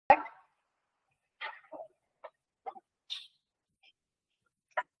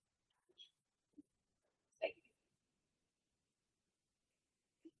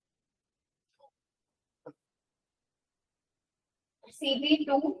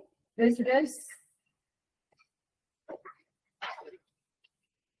CB2 business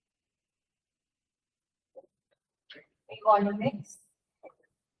economics.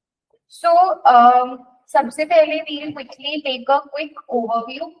 So सबसे पहले we will quickly take a quick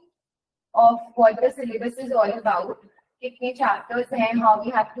overview of what the syllabus is all about. कितने chapters हैं, how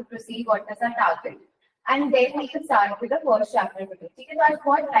we have to proceed, what is our target, and then we can start with the first chapter today. ठीक है, तो आज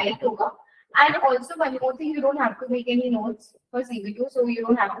बहुत light होगा. And also one more thing, you don't have to make any notes for CB2, so you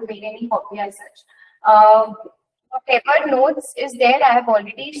don't have to make any copy as such. Whatever notes is there, I have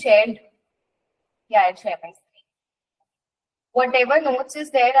already shared. Yeah, I'll share my screen. Whatever notes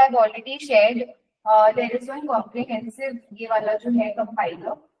is there, I've already shared. There is one comprehensive ये वाला जो है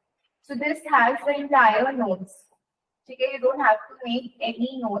compiler. So this has the entire notes. Okay, you don't have to make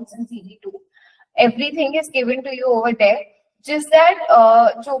any notes in CB2. Everything is given to you over there. Just that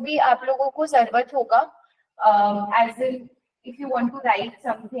जो भी आप लोगों को जरूरत होगा, as in if you want to write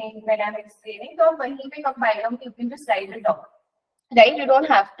something when I'm explaining, तो वहीं पे compiler you can just write it down. Right? You don't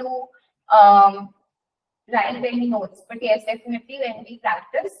have to write any notes. But yes, definitely when we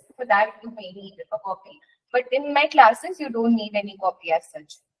practice, for that you may need a copy. But in my classes, you don't need any copy as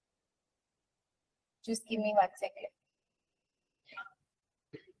such. Just give me 1 second.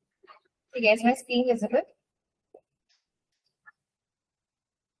 Okay, is my screen visible?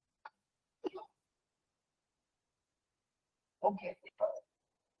 Okay.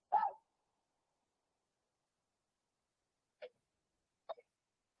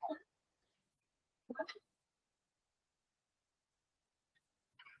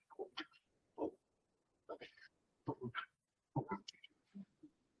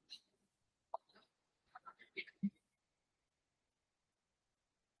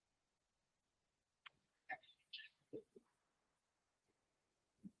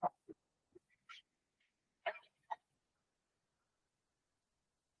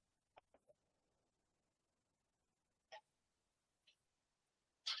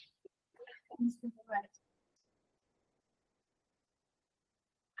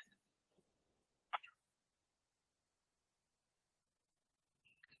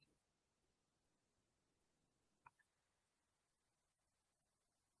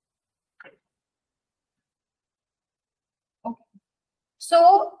 Okay.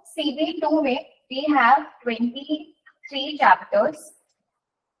 So CB2 में we have 23 chapters.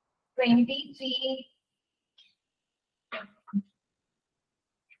 23.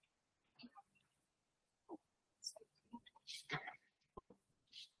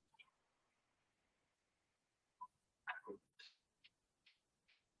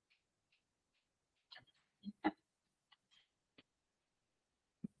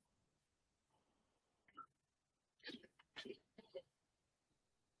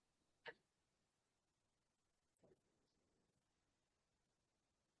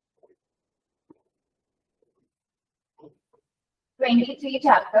 Three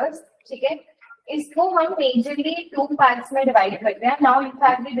chapters, ठीक है. इसको हम majorly 2 parts में divide करते हैं. Now in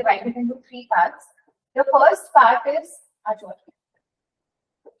fact we divide it into 3 parts. The first part is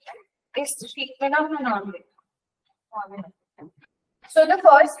इस sheet में ना अपना नाम लिखो. So the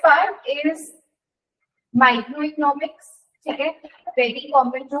first part is microeconomics, ठीक है. Very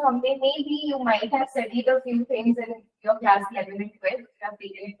common जो हमने, maybe you might have studied a few things in your class 11 and 12. You have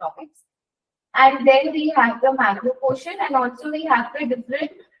taken economics. And then we have the macro portion, and also we have the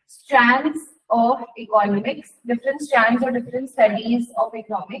different strands of economics, different strands or different studies of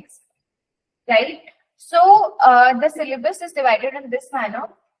economics, right? So the syllabus is divided in this manner.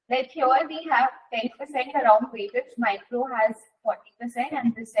 Like here we have 10% around weightage, micro has 40%,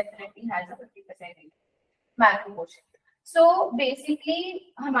 and this definitely has a 50% macro portion. So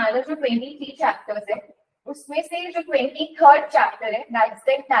basically हमारा जो 23 chapters है, उसमें से जो 23rd chapter है, that's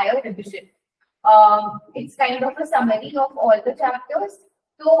the entire division. It's kind of a summary of all the chapters.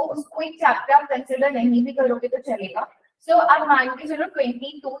 तो उसको एक chapter आप consider नहीं भी करोगे तो चलेगा. So अब मान के चलो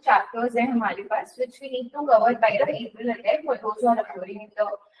 22 chapters हैं हमारे पास, which we need to cover by the April attempt for those who are appearing in the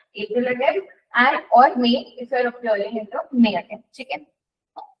April attempt, and or May if you are appearing in the May attempt. ठीक है.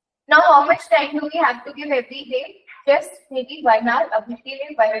 Now how much time do we have to give every day? Just maybe 1 hour. अभी के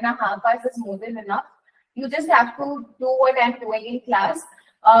लिए 1.5 hours is more than enough. You just have to do what I'm doing in class.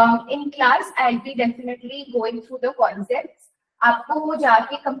 In class, I'll be definitely going through the concepts. आपको वो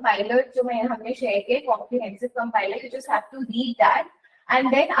जाके compiler जो हमने share किया, comprehensive compiler, you just have to read that,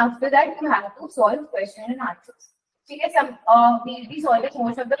 and then after that you have to solve question and answers. ठीक है, we'll be solving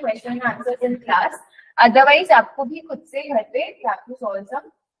most of the question and answers in class. Otherwise, आपको भी खुद से घर पे you have to solve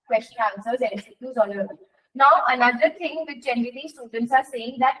some question answers and MCQs on your own. Now, another thing which generally students are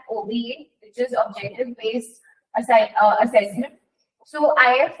saying that OBA, which is objective based assessment, So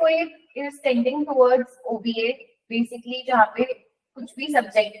IFoA is tending towards OBA, basically जहाँ पे कुछ भी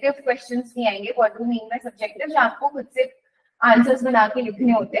subjective questions नहीं आएंगे. What do you mean by subjective? जहाँ आपको खुद से answers बना के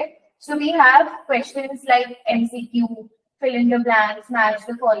लिखने होते हैं. So we have questions like MCQ, fill in the blanks, match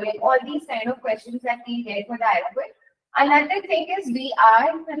the following, all these kind of questions that we get for the IFoA. Another thing is we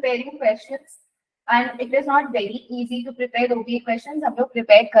are preparing questions, and it is not very easy to prepare OBA questions. हम लोग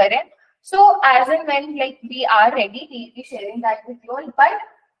prepare करें. So as and when like we are ready, we'll be sharing that with you all. But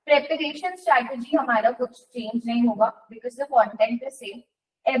preparation strategy हमारा कुछ change नहीं होगा because the content is same.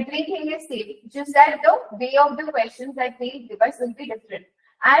 Everything is same. Just that the way of the questions that they give us will be different.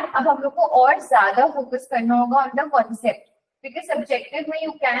 And अब हम लोग को और ज़्यादा focus करना होगा on the concept. Because subjective में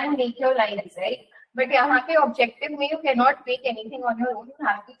you can make your lines, right? But यहाँ पे objective में you cannot make anything on your own. You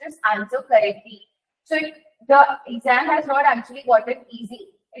have to just answer correctly. So the exam has not actually gotten easy.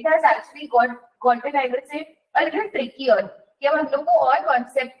 It has actually gotten, I would say, a little trickier. कि अब हम लोग को और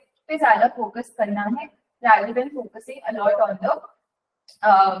concept पे ज़्यादा focus करना है rather than focusing a lot on the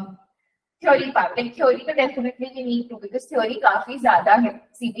theory part. Like theory तो definitely we need to, because theory काफी ज़्यादा है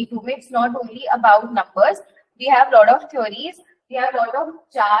CB2 में. It's not only about numbers. We have a lot of theories. We have a lot of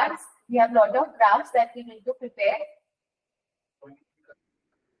charts. We have a lot of graphs that we need to prepare.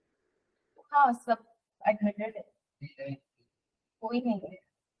 हाँ, सब admitted है. कोई नहीं है.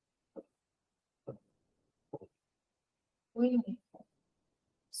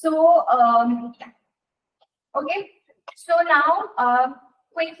 So, okay. So now,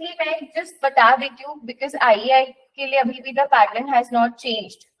 quickly, मैं just बता देती हूँ because IAI के लिए अभी भी the pattern has not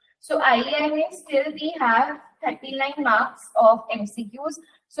changed. So IAI में still we have 39 marks of MCQs.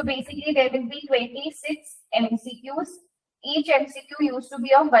 So basically there will be 26 MCQs. Each MCQ used to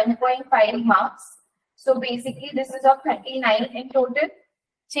be of 1.5 marks. So basically this is of 39 in total.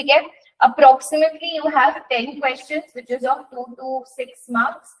 ठीक है? Approximately you have 10 questions which is of 2 to 6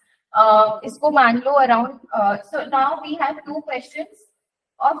 marks. इसको मान लो around. So now we have 2 questions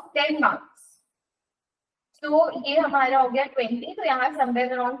of 10 marks. So ये हमारा हो गया 20. तो यहाँ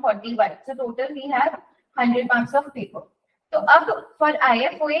somewhere around 41. So total we have 100 marks of paper. So अब for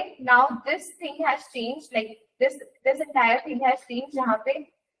IFoA now this thing has changed. Like this entire thing has changed. जहाँ पे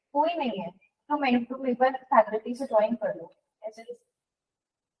कोई नहीं है. तो मैं तो पेपर फैकल्टी से ज्वाइन कर लो. ऐसे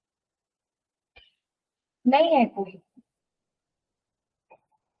नहीं है कोई.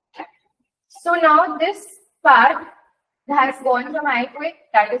 So now this part has gone from IFoA.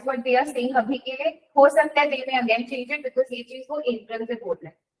 That is what they are saying अभी के लिए. हो सकता है they may again change it because ये चीज को April से बोल रहे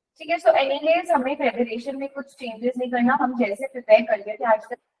हैं. ठीक है. So anyways हमें preparation में कुछ changes नहीं करना. हम जैसे prepare कर रहे थे आज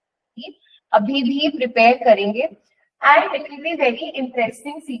तक अभी भी prepare करेंगे. And it will be very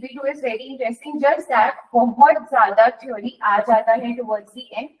interesting. CB2 is very interesting. Just that बहुत ज़्यादा theory आ जाता है towards the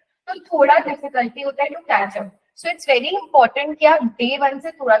end. तो थोड़ा difficulty होता है to catch up. So it's very important कि आप day 1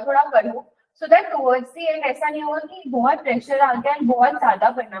 से थोड़ा थोड़ा करो. So that towards the end ऐसा नहीं होगा कि बहुत pressure आ गया और बहुत ज़्यादा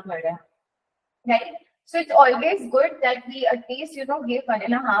पढ़ना पड़ रहा है. Right? So it's always good that we at least give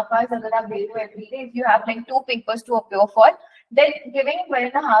 1.5 hours. अगर आप दे दो every day, if you have like 2 papers to appear for, then giving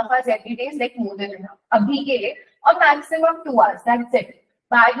 1.5 hours every day is like more than enough. अभी के लिए or maximum 2 hours. That's it.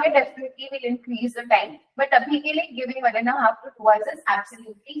 बाद में definitely will increase the time, but अभी के लिए giving 1.5 to 2 hours is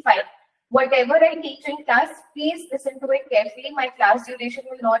absolutely fine. Whatever I teach in class, please listen to it carefully. My class duration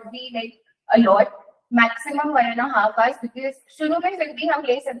will not be like a lot. Maximum 1.5 hours because शुरू में फिर भी हम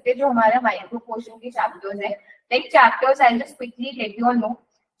ले सकते जो हमारा माइक्रो पोर्शन के चैप्टर्स है. Like chapters, I'll just quickly let you all know.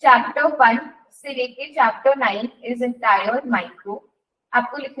 Chapter 1 से लेके chapter 9 is entire micro.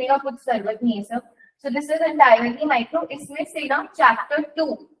 आपको लिखने का कुछ जरूरत नहीं है सब. So this is entirely micro. इसमें से ना chapter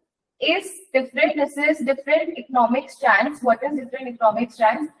 2 is different. This is different economic strands. What is different economic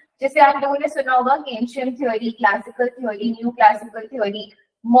strands? जैसे आप लोगों ने सुना होगा ancient theory, classical theory, new classical theory,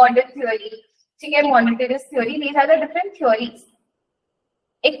 modern theory, ठीक है, monetarist theory. These are the different theories.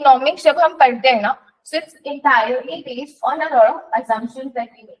 Economics जब हम पढ़ते हैं ना, so it's entirely based on a lot of assumptions that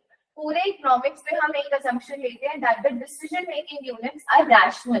we make. पूरे economics में हम एक assumption लेते हैं that the decision making units are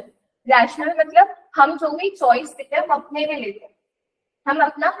rational. Rational मतलब हम जो भी choice लेते हैं हम अपने लिए लेते हैं. हम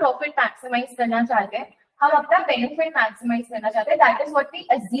अपना profit maximize करना चाहते हैं, हम अपना benefit maximize करना चाहते हैं. That is what we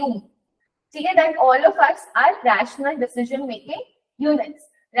assume. ठीक है, that all of us are rational decision making units,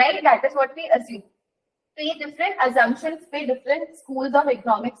 right? That is what we assume. तो ये different assumptions पे different schools of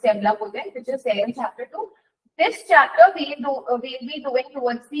economics develop होते हैं, which is there in chapter 2. This chapter we'll be doing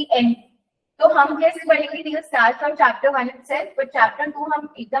towards the end. तो हम कैसे पढ़ेंगे? We will start from chapter 1 itself, but chapter 2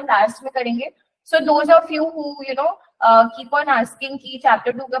 हम एकदम last में करेंगे. So those of you who keep on asking कि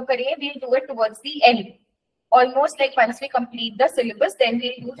chapter 2 कब करेंगे, we'll do it towards the end. Almost like once we complete the syllabus, then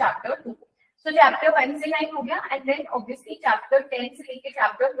we'll do chapter 2. So chapter 1 से 9 हो गया, and then obviously chapter 10 से लेके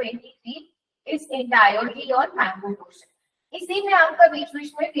chapter 23 is entirely your macro portion. इसी में आपका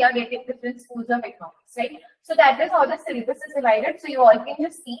बीच-बीच में we are getting different schools of economics, right? So that is how the syllabus is divided. So you all can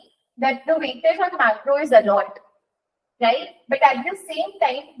just see that the weightage on macro is a lot, right? But at the same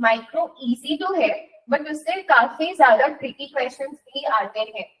time, micro easy to है, but उससे काफी ज़्यादा tricky questions भी आते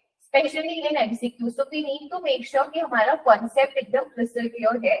हैं, especially in MCQ. So we need to make sure कि हमारा concept एकदम crystal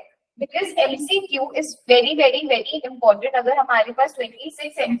clear है, because MCQ is very very very important. अगर हमारे पास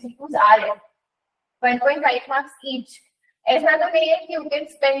 26 MCQs आ रहे हैं, 1.5 marks each, ऐसा तो नहीं है कि you can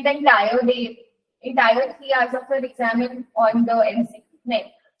spend the entire day, entire 3 hours of your exam on the MCQ. नहीं.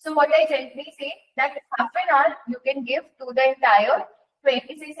 So what I generally say that half an hour you can give to the entire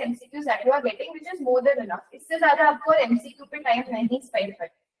 26 MCQs that you are getting, which is more than enough. इससे ज़्यादा आपको MCQ पे time नहीं spend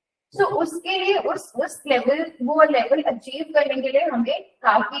करना. So उसके लिए उस level वो level achieve करने के लिए हमें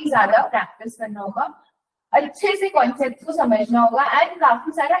काफी ज़्यादा practice करना होगा, अच्छे से concept को समझना होगा, and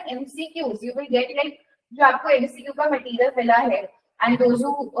काफी सारा MCQs you will get, like जो आपको MCQ का material मिला है, and those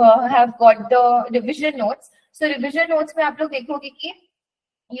who have got the revision notes. So revision notes में आप लोग देखोगे कि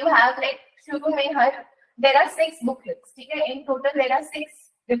you have like शुरू में हर there are 6 booklets, ठीक है? In total there are 6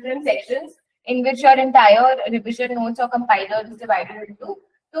 different sections in which your entire revision notes or compiler is divided into.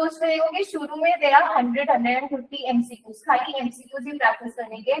 तो उसमें देखोगे शुरू में there are 150 MCQs, खाली MCQs ही practice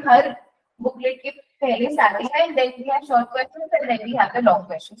करने के हर booklet के पहले starting है, and then we have short questions and then we have the long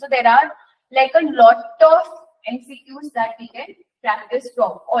questions. So there are like a lot of MCQs that we can practice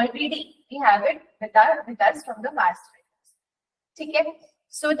from. Already we have it with us from the past. ठीक है?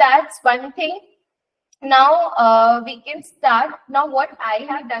 So that's one thing. Now we can start. Now what I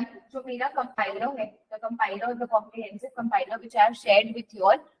have done, जो मेरा compiler है, the compiler, the comprehensive compiler which I have shared with you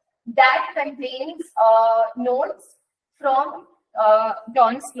all, that contains notes from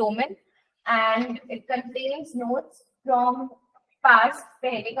John Sloman, and it contains notes from past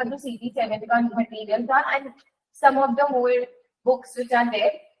पहले का जो CB7 का material था, and some of the more books which are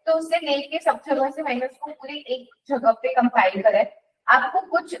there. तो उससे लेके सब जगह से मैंने उसको पूरी एक जगह पे कंपाइल करा है. आपको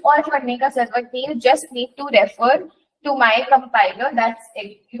कुछ और करने का जरूरत नहीं है, just need to refer to my compiler. That's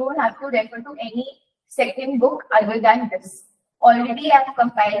it. You don't have to refer to any second book other than this. Already I have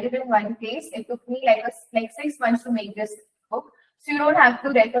compiled it in one place. It took me like 6 months to make this book, so you don't have to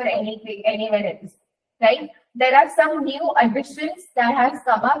refer anywhere else, right? There are some new additions that has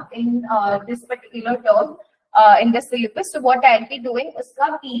come up in this particular term in the syllabus. So what I'll be doing,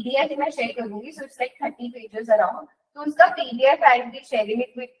 उसका PDF मैं share करूँगी. So it's like 30 pages around. तो उसका PDF I'll be sharing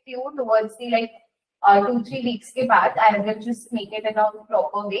it with you towards the like 2-3 weeks के बाद. I will just make it in a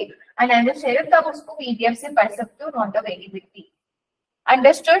proper way and I will share it. तब उसको PDF से पढ़ सकते हो, not a very big deal.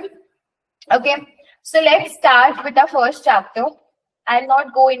 Understood? Okay. So let's start with the first chapter. I'll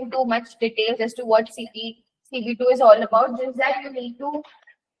not go into much details as to what CB2 is all about. Just that you need to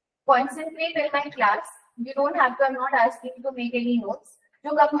concentrate in my class. You don't have to. I'm not asking you to make any notes.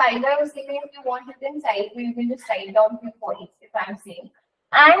 जो compiler है उसके लिए if you want it in side में you can just write down few points if I'm saying,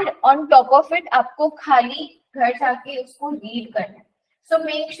 and on top of it आपको खाली घर जाके उसको read करना है. So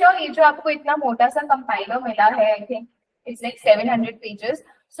make sure ये जो आपको इतना मोटा सा compiler मिला है, I think it's like 700 pages.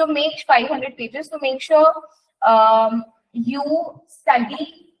 So make 500 pages. So make sure you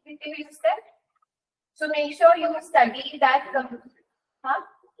study. So make sure you study that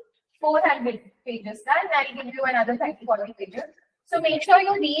 400 pages, and I'll give you another 30-40 pages. So make sure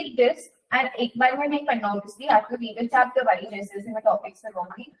you read this, and एक बार में नहीं पढ़ना obviously. I have to read it chapter wise जैसे मैं topics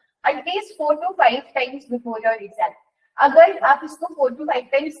लगाऊंगी. At least 4 to 5 times before your exam. अगर आप इसको 4 to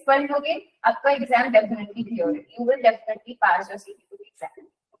 5 times पढ़ लोगे, आपका exam definitely clear है. You will definitely pass your CB2 exam.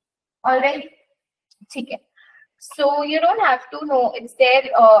 Alright, ठीक है. So you don't have to know. It's there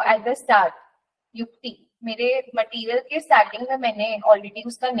at the start. युक्ति मेरे material के starting में मैंने already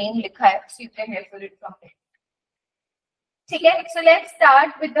उसका name लिखा है. So you can refer it from there. ठीक है. So let's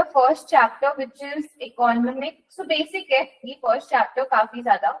start with the first chapter, which is economic. So basic है ये first chapter काफी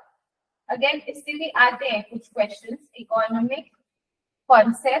ज़्यादा. Again इससे भी आते हैं कुछ questions. Economic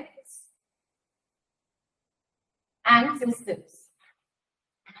concepts and systems.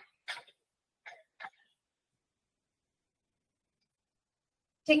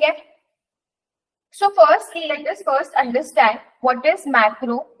 ठीक है. So firstly, let us first understand what is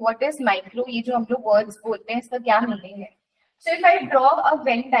macro, what is micro. ये जो हम लोग words बोलते हैं इसका क्या meaning है. So if I draw a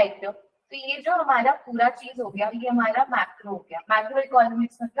Venn diagram, तो ये जो हमारा पूरा चीज हो गया, ये हमारा मैक्रो हो गया. मैक्रो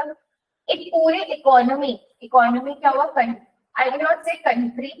इकोनॉमिक्स मतलब एक पूरे इकोनॉमी क्या हुआ? I will not say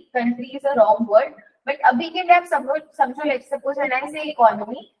country is a wrong word, but अभी के लिए आप समझो, let's suppose when I say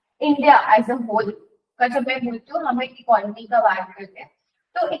economy, India as a whole का जब मैं बोलती हूँ, हम एक इकोनॉमी का बात करते हैं.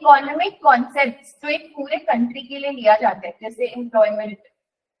 तो इकोनॉमिक कॉन्सेप्ट्स जो एक पूरे कंट्री के लिए लिया जाता है, जैसे एम्प्लॉयमेंट,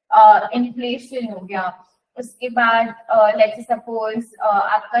 इन्फ्लेशन हो गया, उसके बाद लेट्स सपोज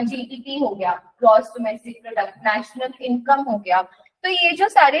आपका जीडीपी हो गया, gross domestic product, national income हो गया, तो ये जो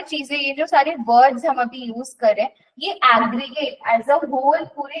सारी चीजें, ये जो सारे वर्ड्स हम अभी यूज कर रहे हैं, ये एग्रीगेट एज अ होल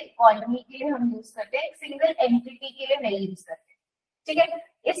पूरे इकोनॉमी के लिए हम यूज करते हैं, एक सिंगल एंटिटी के लिए नहीं यूज करते, ठीक है।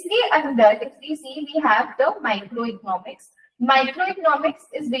 इसके अंदर if we C we have the micro economics. Micro economics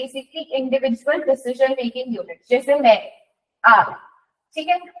is basically individual decision making unit, जैसे मैं आप, ठीक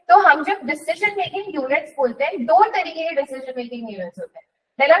है। तो हम जब डिसीजन मेकिंग यूनिट्स बोलते हैं, दो तरीके के डिसीजन मेकिंग यूनिट्स होते हैं.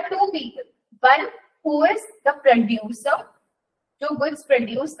 There are to people, one who is the producer जो गुड्स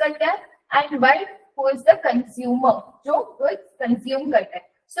प्रोड्यूस करता है, and one who is the consumer जो गुड्स कंज्यूम करता है.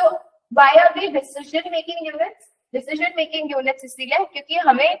 So why are we decision making units? Decision making units इसीलिए क्योंकि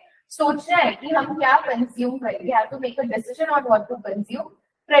हमें सोचना है कि हम क्या कंज्यूम करें. We have to make a decision on what to consume.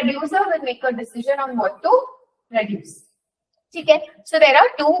 Producer will make a decision on what to produce, ठीक है. So there are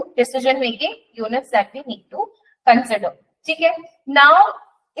to decision making units that we need to consider, ठीक है. Now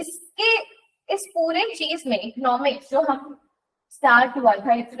इसके इस पूरे चीज में economics जो हम स्टार्ट हुआ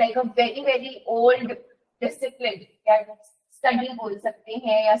था, it's like a very very old discipline या स्टडी बोल सकते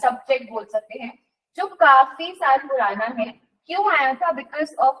हैं या सब्जेक्ट बोल सकते हैं, जो काफी साल पुराना है. क्यों आया था?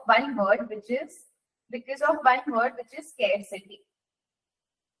 Because of one word which is scarcity.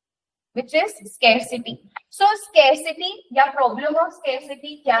 which is scarcity. So scarcity या problem of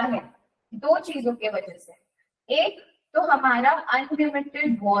scarcity क्या है? दो चीजों के वजह से. एक तो हमारा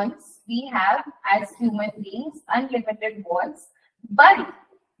unlimited wants we have as human beings, unlimited wants, but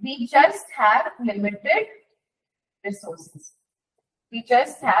we just have limited resources. We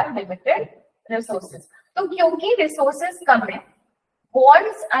just have limited resources. तो क्योंकि resources कम है,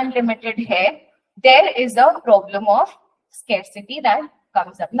 wants unlimited है, there is a problem of scarcity that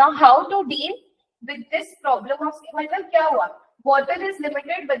comes up. Now, how to deal with this problem of, मतलब क्या हुआ? Water is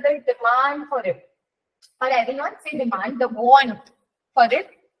limited, but the demand for it, or I will not say demand, the want for it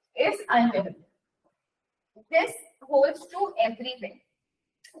is unlimited. This holds to everything.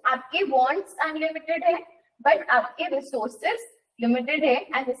 आपके wants unlimited है, but आपके resources limited है,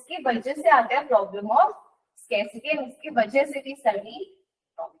 and इसकी वजह से आता है problem of scarcity, and इसकी वजह से भी study.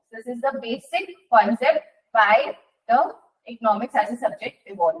 This is the basic concept why the economics as a subject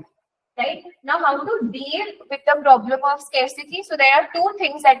evolved. Right? Now, how to deal with the problem of scarcity? So there are two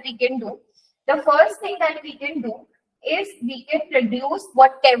things that we can do. The first thing that we can do is we can produce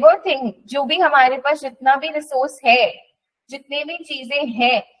whatever thing, जो भी हमारे पास जितना भी resource है, जितने भी चीजें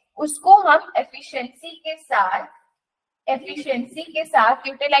हैं, उसको हम efficiency के साथ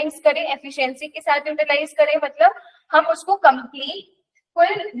utilize करें. efficiency के साथ utilize करें मतलब हम उसको complete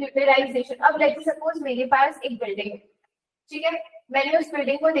full utilization. अब लेट्स सपोज मेरे पास एक बिल्डिंग है, ठीक है, मैंने उस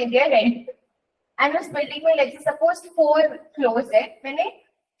बिल्डिंग को दे दिया रेंट, एंड उस बिल्डिंग में लेट्स सपोज 4 फ्लोर्स है, मैंने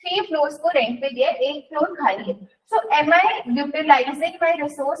 3 फ्लोर्स को रेंट पे दिया, एक फ्लोर खाली है. सो M I utilising my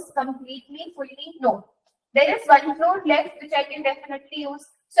resource completely fully? No, there is 1 floor left which I can definitely use,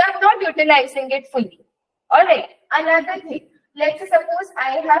 so I am not utilising it fully. Alright, another thing, let's suppose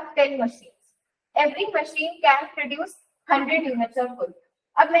I have 10 machines, every machine can produce 100 units of good.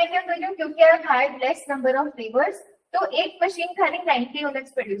 अब मैं क्या कर रही हूँ, क्योंकि I have less number of labours, तो एक machine खाली 90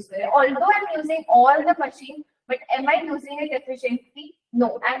 यूनिट्स प्रोड्यूस करे. Although I am using all the machine, but M I using it efficiently? No,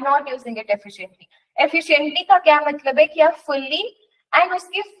 I am not using it efficiently. Efficiently का क्या मतलब है कि आप फुल्ली एंड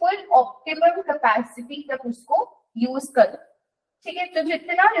उसके फुल ऑप्टिमम कैपेसिटी तक उसको यूज करो, ठीक है. तो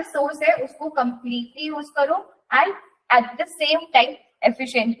जितना रिसोर्स है उसको कंप्लीटली यूज करो and at the same time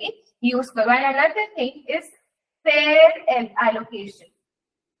efficiently use करो. And another thing is fair allocation.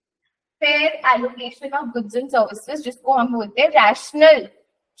 Fair allocation of goods and services, जिसको हम बोलते हैं rational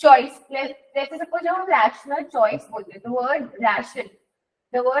choice. जैसे सपोज हम rational choice बोलते हैं, the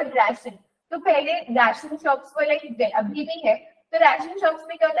word ration. तो पहले राशन शॉप्स को लाइक अभी भी है, तो राशन शॉप्स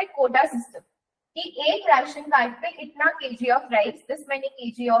में क्या होता है, कोटा सिस्टम, कि एक राशन कार्ड पे इतना KG of rice, this many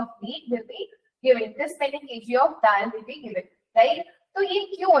kg of wheat will be given, this many kg of dal will be given, right? तो ये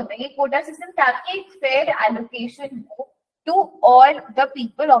क्यों होता है, ये कोटा सिस्टम, ताकि एक फेयर एलोकेशन हो to all the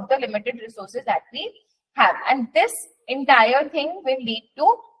people of the limited resources that we have, and this entire thing will lead to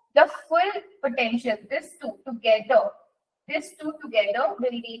the full potential. These two together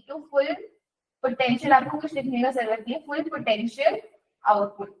will lead to full potential. आपको कुछ लिखने का जरूरत नहीं है. full potential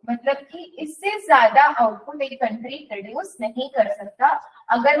output मतलब कि इससे ज्यादा आउटपुट एक कंट्री प्रोड्यूस नहीं कर सकता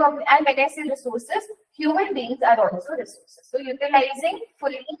अगर वो, and when I say resources, human beings are also resources. So utilizing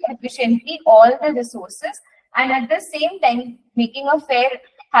fully efficiently all the resources and at the same time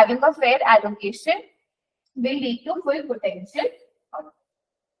having a fair allocation will lead to full potential.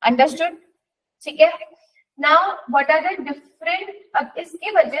 Understood? ठीक है. Now what are the different, अब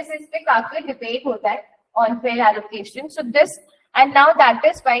इसकी वजह से इस पे काफी debate होता है on fair allocation. So this and now that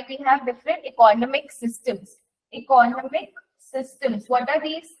is why we have different economic systems. Economic systems, what are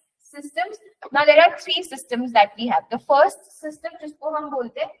these systems? Now there are three systems that we have. The first system जिसको हम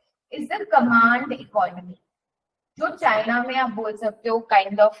बोलते हैं is the command economy, जो China में आप बोल सकते हो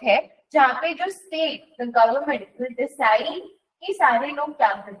काइंड ऑफ है, जहाँ पे जो state, the government will decide कि सारे लोग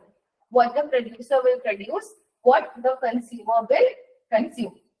क्या करें, what the producer will produce, what the consumer will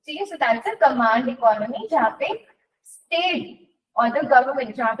consume. ठीक है, so that's a command economy जहाँ पे state or the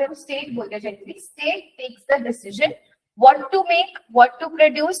government, जहाँ पे हम state बोलते हैं generally, state takes the decision what to make, what to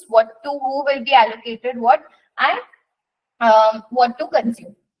produce, who will be allocated what, and what to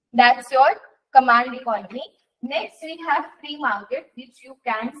consume. That's your command economy. Next we have free market, which you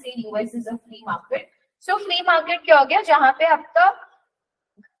can say US is a free market. So free market क्या हो गया, जहाँ पे आपका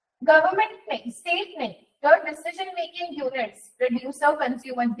government में, state में, the decision making units, producer,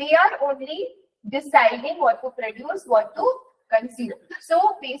 consumer, they are only deciding what to produce, what to consume. So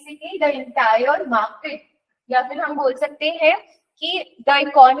basically the entire market, या फिर हम बोल सकते हैं कि the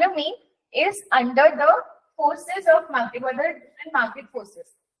economy is under the forces of market. What are the different market forces?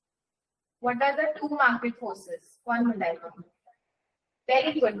 What are the two market forces? कौन बताएगा?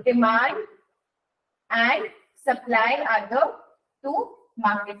 Very good. Demand and supply are the two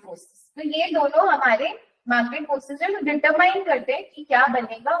market forces. तो ये दोनों हमारे market forces हैं जो determine करते हैं कि क्या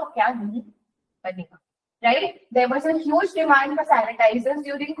बनेगा और क्या नहीं बनेगा. Right? There was a huge demand for sanitizers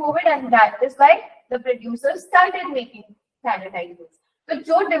during COVID, and that is why the producers started making sanitizers. तो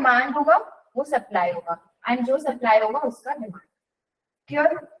जो demand होगा वो supply होगा, and जो supply होगा उसका demand.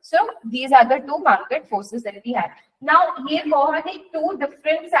 Clear? So these are the two market forces that we have. Now ये बहुत ही two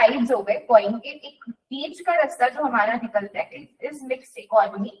different sides हो गए coin के. एक बीच का रास्ता जो हमारा निकलता है is mixed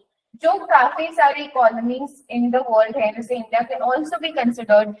economy, जो काफी सारे economies in the world है, जैसे India can also be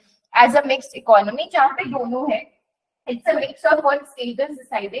considered as a mixed economy, जहाँ पे दोनों है. It's a mix of what state is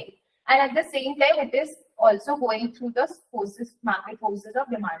deciding, and at the same time it is also going through the forces, market forces of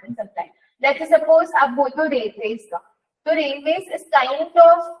demand and supply. Let's suppose आप बोल दो railways का, so railways is kind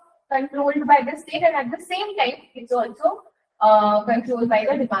of controlled by the state, and at the same time it's also controlled by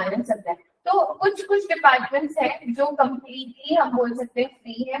the demand and supply. तो कुछ departments हैं जो completely हम बोल सकते हैं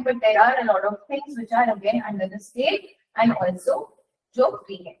free है, but there are a lot of things which are again under the state and also जो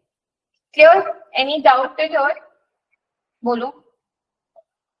free है. Clear? Any doubt it or बोलो?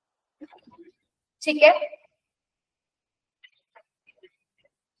 ठीक है?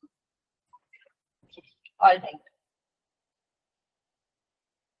 All right.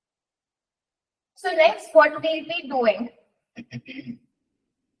 So next, what we'll be doing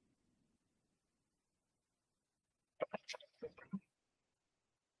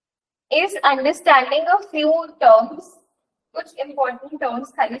is understanding a few terms. कुछ important terms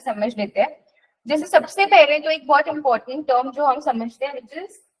खाली समझ लेते हैं. जैसे सबसे पहले तो एक बहुत important term जो हम समझते हैं, which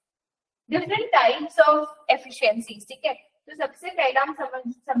is different types of efficiencies. ठीक है, तो सबसे पहला हम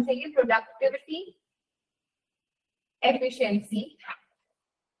समझेंगे productivity efficiency.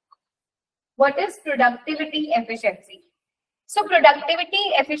 What is productivity efficiency? So productivity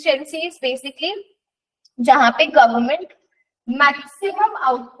efficiency is basically जहाँ पे government maximum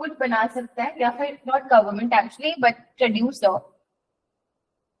output बना सकता है, या फिर not government actually but producer,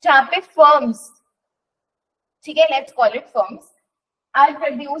 जहाँ पे firms, ठीक है, let's call it firms, are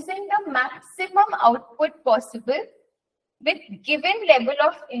producing the maximum output possible with given level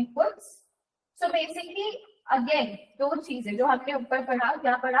of inputs. So basically again दो चीजें जो हमने ऊपर पढ़ा,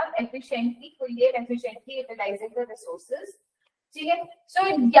 क्या पढ़ा, efficiently, fully and efficiently utilizing the resources. ठीक है, so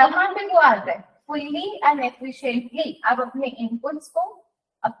यहाँ पे वो आता है fully and efficiently आप अपने inputs को,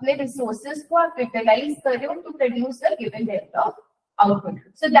 अपने resources को आप utilize कर रहे हो to produce the given level of output.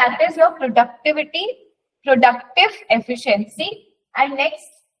 So that is your productivity, productive efficiency, and next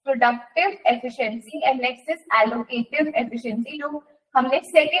productive efficiency, and next is allocative efficiency जो हमने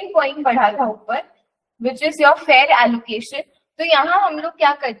second point पढ़ा था ऊपर, which is your fair allocation. तो यहाँ हम लोग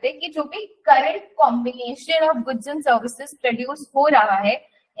क्या करते हैं कि जो भी current combination of goods and services produce हो रहा है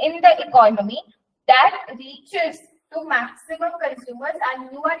in the economy, that reaches to maximum consumers, and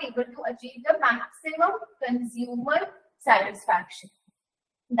you are able to achieve the maximum consumer satisfaction.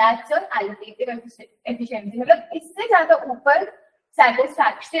 That's your allocative efficiency. मतलब इससे ज्यादा ऊपर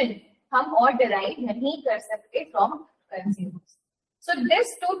satisfaction हम और derive नहीं कर सकते from consumers. So this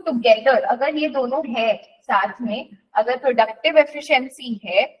two together, अगर ये दोनों है साथ में, अगर productive efficiency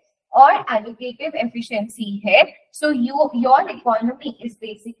है और allocative efficiency है, so your economy is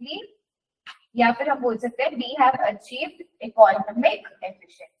basically या फिर हम बोल सकते हैं we have achieved economic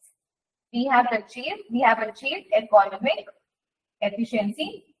efficiency. We have achieved economic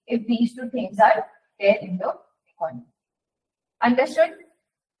efficiency if these two things are there in the economy. Understood?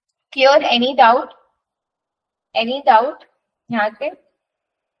 Clear? Any doubt? Any doubt? यहाँ पे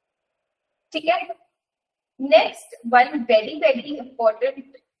ठीक है. Next one very important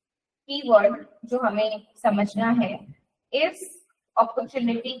keyword जो हमें समझना है is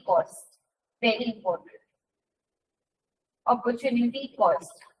opportunity cost. Very important. Opportunity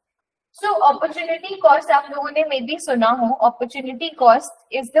cost. So opportunity cost आप लोगों ने maybe सुना हो. Opportunity cost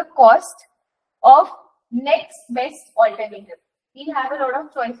is the cost of next best alternative. We have a lot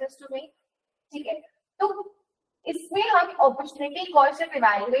of choices to make. ठीक है. तो इसमें हम opportunity cost जब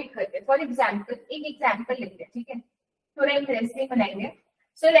evaluate करते हैं. For example, एक example लेते हैं. ठीक है. थोड़ा interesting बनाएंगे.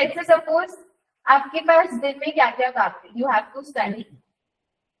 So let's say suppose आपके पास दिन में क्या क्या काम है. You have to study.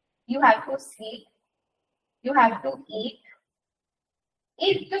 You have to sleep. You have to eat.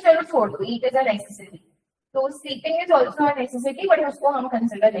 Eat तो चलो छोड़ दो. Eat is a necessity. तो sleeping is also a necessity, but उसको हम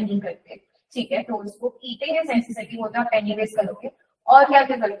consider नहीं करते. ठीक है. तो उसको eating is necessity होता है. anyways करोगे. और क्या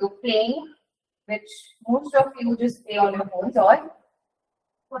क्या करते हो? Playing, which most of you just play on your phones, और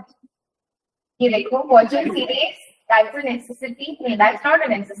ये देखो watching series, that's a necessity. नहीं, that's not a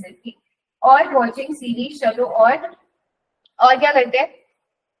necessity. और watching series चलो और क्या करते हैं?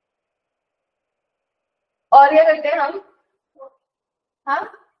 और क्या करते हैं हम? हाँ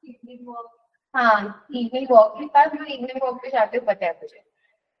इवनिंग वॉक के पास जो इवनिंग वॉक पे जाते हो पता है मुझे.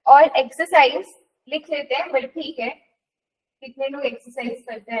 और एक्सरसाइज लिख लेते हैं, बट ठीक है कितने लोग एक्सरसाइज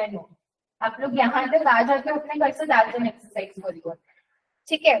करते हैं? नो. आप लोग यहाँ तक आ जाते हो अपने घर से जाते हैं एक्सरसाइज करो.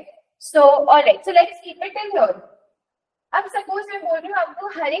 ठीक है. So alright, so let's keep it in your. अब सपोज मैं बोल रही हूँ आपको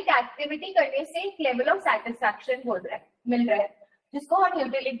हर एक एक्टिविटी करने से एक लेवल ऑफ सेटिस्फैक्शन मिल रहा है जिसको हम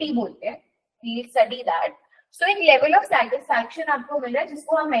यूटिलिटी बोलते हैं. We study that. So एक level of satisfaction आपको मिल रहा है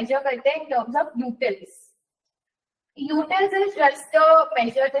जिसको हम measure करते हैं in terms of utils. Utils is just a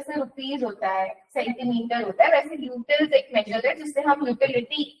measure, जैसे रुपीज होता है, सेंटीमीटर होता है, वैसे utils एक measure है जिससे हम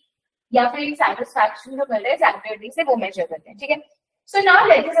utility या फिर एक satisfaction जो मिल रहा है इस activity से वो measure करते हैं. ठीक है. So now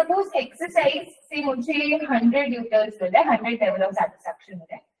let's suppose exercise से मुझे 100 utils मिल रहा है, 100 level of satisfaction मिल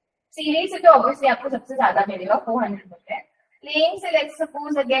रहा है. Series से तो obviously आपको सबसे ज्यादा मिलेगा, 400 मिल रहा है. Playing से let's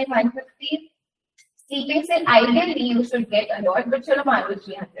suppose again 150. Sleeping से ideally you should get a lot, but चलो मान लो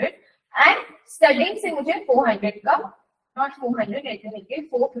 300. And studying से मुझे 400 का, not 400, लेकिन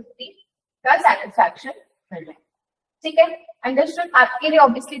 450 का satisfaction मिल रहा है. ठीक है. Understood? आपके लिए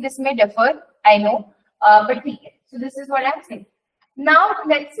obviously this may differ, I know, but ठीक है. So this is what I'm saying. Now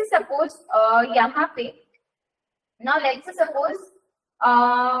let's say suppose यहाँ पे, now let's say suppose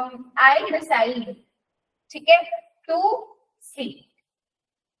I decide, ठीक है, to sleep.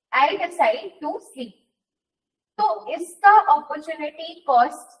 I decide to sleep. तो इसका opportunity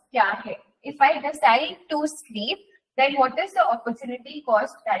cost क्या है? If I decide to sleep, then what is the opportunity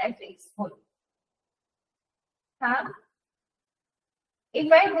cost that I face? हाँ?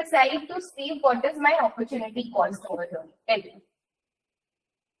 If I decide to sleep, what is my opportunity cost over here? Tell me.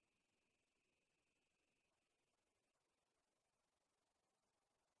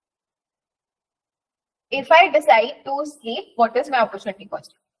 If I decide to sleep, what is my opportunity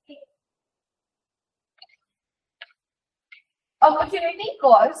cost? Opportunity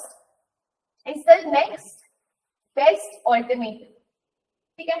cost is the next best alternative.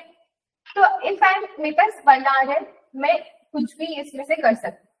 ठीक है. तो if I मेरे पास 1 hour है, मैं कुछ भी इसमें से कर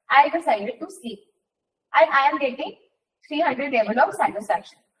सकती. I decided to sleep and I am getting 300 level of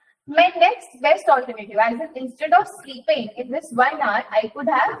satisfaction. My next best alternative, as in instead of sleeping in this 1 hour, I could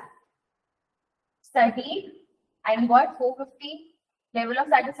have studied and got 450 level of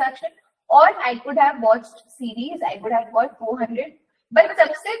satisfaction, or I could have watched series, I could have got 400. But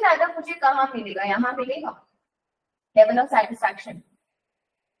सबसे ज्यादा मुझे कहाँ मिलेगा? यहाँ मिलेगा level of satisfaction.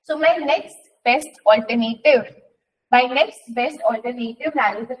 So my next best alternative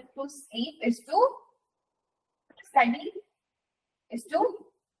rather than to sleep is to study.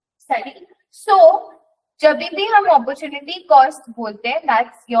 So जब भी हम opportunity cost बोलते हैं,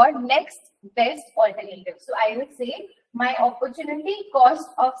 that's your next best alternative. So I would say my opportunity cost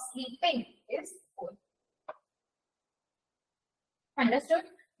of sleeping is 4. Understood?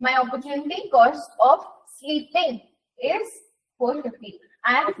 My opportunity cost of sleeping is 450.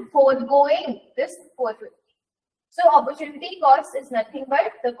 I am foregoing this 450. So opportunity cost is nothing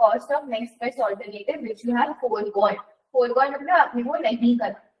but the cost of next best alternative which you have foregone. Foregone मतलब आपने वो नहीं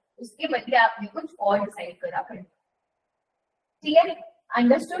करा, उसके बदले आपने कुछ और डिसाइड करा. ठीक है?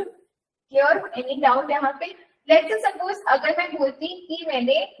 Understood? Here, any doubt यहाँ पे? लेट्स सपोज अगर मैं बोलती कि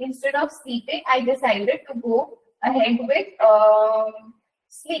मैंने instead of sleeping I decided to go ahead with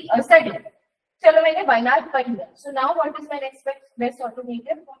sleep study, चलो मैंने 1 hour पढ़ लिया, so now what is my next best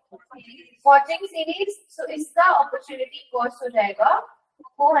alternative, watching series, सो इसका अपॉर्चुनिटी कॉस्ट हो जाएगा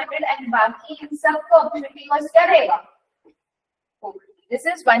 400 एंड बाकी इन सब का अपॉर्चुनिटी कॉस्ट क्या रहेगा। This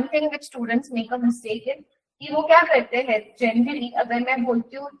is one thing which students make a mistake in, कि वो क्या करते हैं जनरली, अगर मैं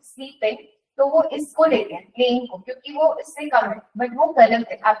बोलती हूँ स्लीपिंग तो वो इसको लेते हैं प्लेइंग को, क्योंकि वो इससे कम है, बट वो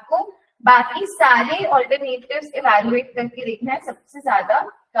गलत है। आपको बाकी सारे ऑल्टरनेटिव्स इवैल्यूएट करके देखना है सबसे ज्यादा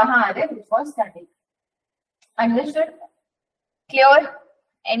कहाँ आ रहे हैं before starting. Understood? Clear?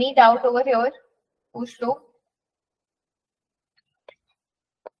 Any doubt over here? पूछ लो।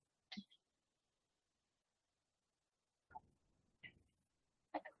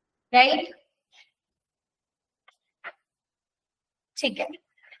 राइट, ठीक है।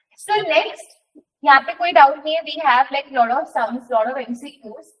 सो नेक्स्ट, यहाँ पे कोई डाउट नहीं है, we have like lot of sums, lot of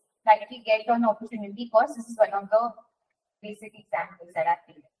MCQs that we get on opportunity cost. This is one of the basic examples that I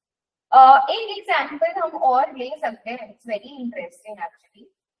think. एक example हम और ले सकते हैं, इट्स वेरी इंटरेस्टिंग एक्चुअली।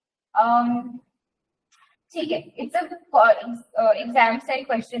 ठीक है, it's a exam style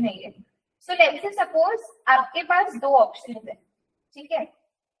question है ये। सो लेट्स से सपोज आपके पास दो ऑप्शंस है, ठीक है,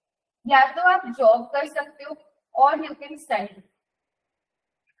 या तो आप जॉब कर सकते हो और यू कैन स्टडी,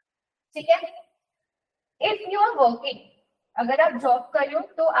 ठीक है। इफ यू आर वर्किंग, अगर आप जॉब कर रहे हो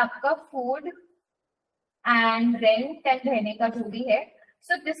तो आपका फूड एंड रेंट एंड रहने का जो भी है,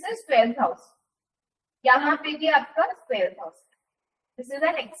 सो दिस इज 12,000, यहाँ पे भी आपका 12,000, दिस इज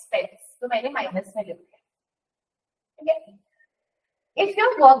एन एक्सपेंस, तो मैंने माइनस में लिख दिया, ठीक है। If you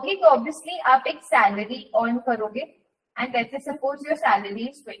are working obviously आप एक सैलरी अर्न करोगे and let's say suppose your salary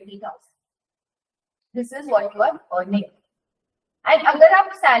is 20,000, this is what you are earning. And अगर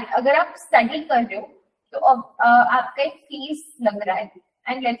आप स्टडी कर रहे हो तो आपका एक फीस लग रहा है,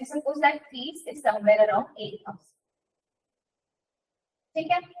 and let's suppose that fees is somewhere around 8,000,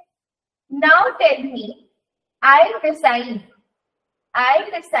 ठीक है। Now tell me, I decide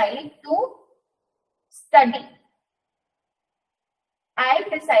to study,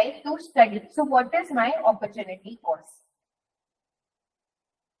 so what is my opportunity cost?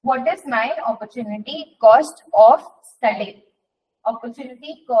 What is my opportunity cost of studying?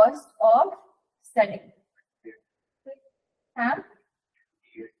 Opportunity cost of studying. Huh?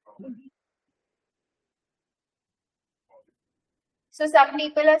 So some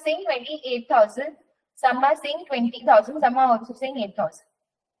people are saying 28,000, some are saying 20,000, some are also saying 8,000.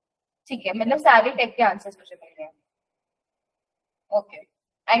 ठीक है, मतलब सारे type के answers मुझे मिल रहे हैं। Okay,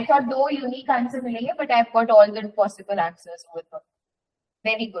 I thought दो unique answer मिलेंगे, but I have got all the possible answers over here.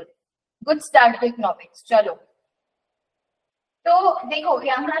 Very good, good start to economics. चलो, तो देखो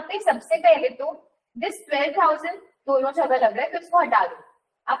यहाँ पे सबसे पहले तो दिस 12,000 दोनों जगह लग रहा है, तो इसको हटा दो।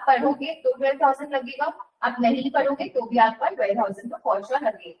 आप पढ़ोगे तो 12,000 लगेगा, आप नहीं पढ़ोगे तो भी आपका 12,000 तो फॉर श्योर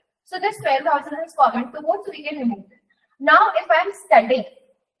लगेगा। So this 12,000 is common to both, so we can remove it. Now if I am studying,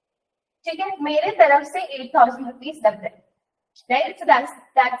 ठीक है, मेरे तरफ से 8,000 रुपीज लग रहा है, right, so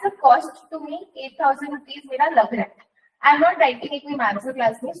that's a cost to me, 8,000 rupees मेरा लग रहा है। आई एम नॉट राइटिंग, एक मैथ्स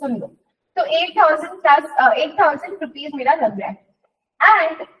क्लास में सुन लो, तो 8,000 प्लस 8,000 रुपीज मेरा लग रहा है।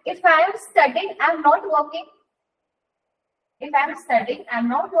 And if I am studying, I am not working, if I am studying, I am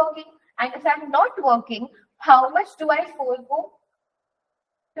not working, and if I am not working, how much do I forego?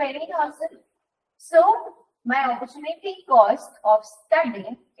 20,000. So my opportunity cost of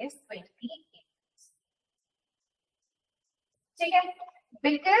studying is 28. ठीक है,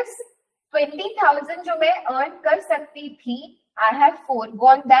 because 20,000 जो मैं earn कर सकती थी, I have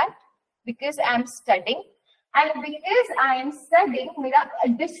foregone that because I am studying, and because I am studying, मेरा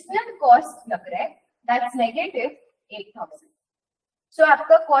additional cost लग रहा है, that's negative 8,000. So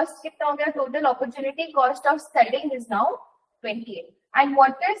आपका कॉस्ट कितना हो गया? Total opportunity cost of studying is now 28. And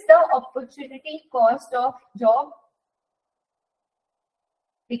what is the opportunity cost of job?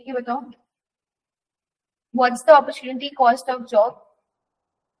 देखिए बताओ, what's the opportunity cost of job?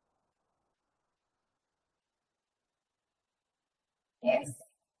 Yes,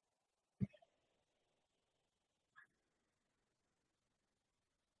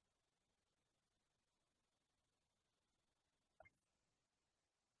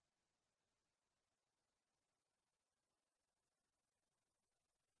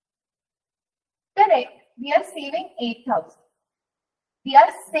 correct, we are saving 8,000, we are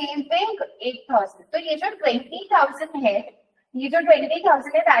saving 8,000। तो ये जो 20,000 है, ये जो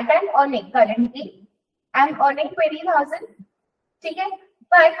 20,000 है, that I am earning currently, I am earning 20,000, ठीक है।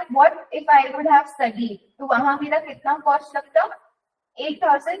 But what if I would have studied, तो वहां मेरा कितना कॉस्ट लगता?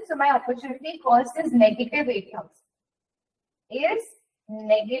 8,000. So my opportunity cost is negative 8,000. Is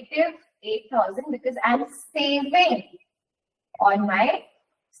negative 8,000 because I'm saving on my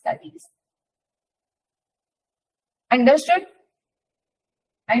studies. Understood?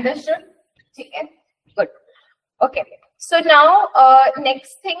 Understood? Okay. Good. Okay. So now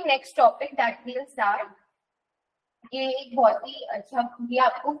next topic that we'll start. ये एक बहुत ही अच्छा, ये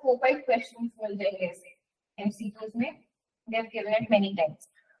आपको 4-5 questions मिल जाएंगे ऐसे MCQs में. They have given it many times.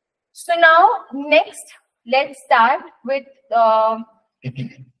 So now next, let's start with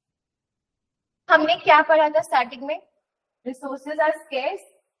हमने क्या पढ़ा था स्टार्टिंग में? Resources are scarce,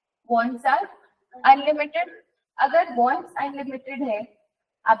 wants are unlimited. अगर wants unlimited है,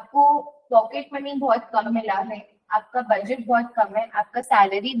 आपको पॉकेट मनी बहुत कम मिला है, आपका बजट बहुत कम है, आपका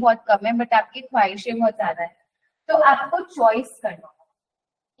सैलरी बहुत कम है, बट आपकी ख्वाहिशें बहुत ज्यादा है, तो आपको चॉइस करना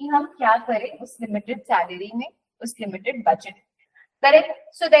कि हम क्या करें उस लिमिटेड सैलरी में, उस limited budget. Correct?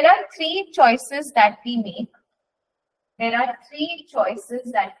 So there are 3 choices that we make. There are 3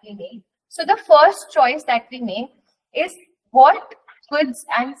 choices that we make. So the first choice that we make is what goods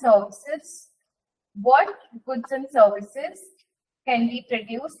and services can be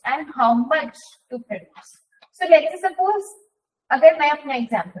produced and how much to produce. So let's suppose, अगर मैं अपना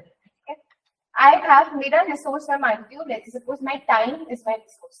example, okay, I have मेरा resource मैं मानती हूँ, let's suppose my time is my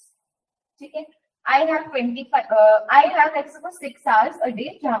resource, ठीक है? I have 25, I have let's suppose 6 hours a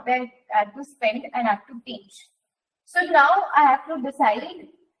day जहाँ पे I have to spend and I have to teach. So now I have to decide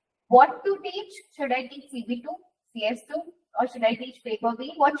what to teach. Should I teach CB2, CS2, or should I teach paper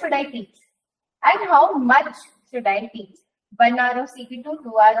B? What should I teach? And how much should I teach? 1 hour of CB2,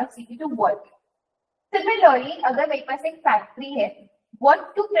 2 hours of CB2, what? Similarly, अगर मेरे पास एक factory है,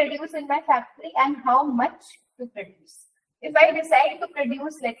 what to produce in my factory and how much to produce? If I decide to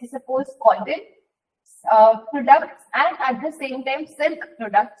produce, let's suppose cotton products and at the same time silk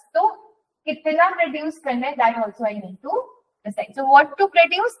products, तो कितना produce करना है, that also I need to decide. So what to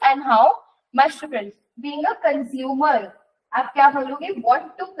produce and how much to produce. Being a consumer, आप क्या बोलोगे?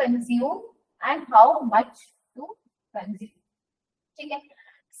 What to consume and how much to consume. ठीक है?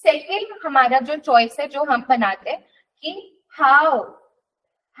 Second हमारा जो चॉइस है जो हम बनाते हैं कि how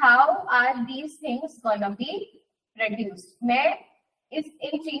are these things gonna be produced. मैं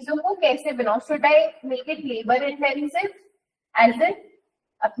इन चीजों को कैसे बनाऊं? Should I make it labor intensive, as in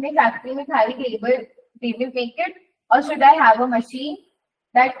अपने फैक्ट्री में खाली labour they will make it, or should I have a machine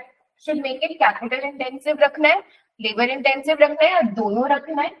that should make it capital intensive रखना है, labor intensive रखना है, या दोनों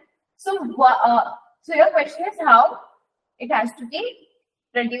रखना है? So your question is how it has to be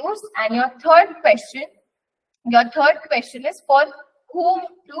produced, and your third question is for whom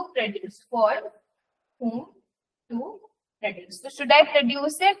to produce. For whom to produce. So should I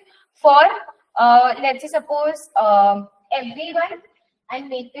produce it for let's say suppose everyone and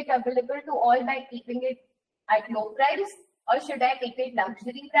make it available to all by keeping it at low price, or should I make it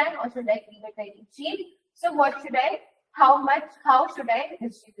luxury brand, or should I keep it very cheap? So what should I, how should I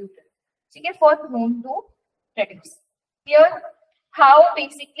distribute it? Okay, for whom to produce. Here, how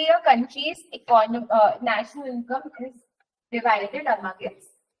basically a country's national income is divided among its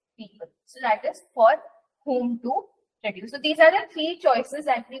people. So that is for whom to produce. So these are the 3 choices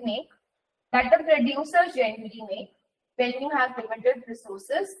that we make, that the producers generally make when you have limited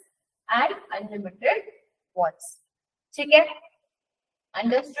resources and unlimited wants. Okay?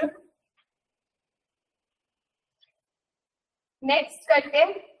 Understood? Next,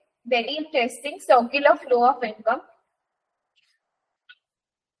 content, very interesting, circular flow of income.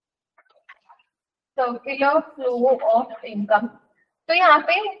 Circular flow of income. तो यहाँ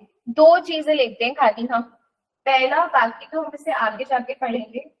पे 2 चीजें लेते हैं खाली हम. पहला, बाकी तो हम इसे आगे जाके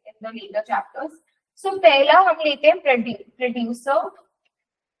पढ़ेंगे in the later chapters. So पहला हम लेते हैं producer.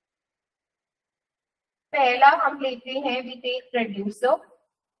 पहला हम लेते हैं we take producer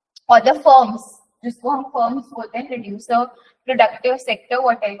or the firms, जिसको हम firms बोलते हैं, producer, productive sector,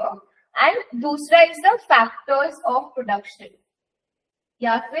 whatever. And दूसरा is the factors of production,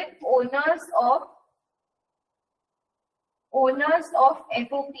 या फिर owners of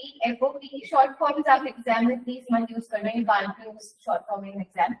FOP. FOP short forms आप exam में please मत use करना, you can't use short form in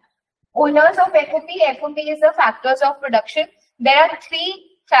exam. Owners of FOP. FOP is the factors of production. There are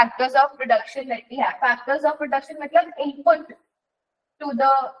 3 factors of production that we have. Factors of production मतलब input to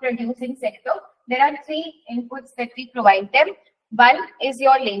the producing sector. There are 3 inputs that we provide them. One is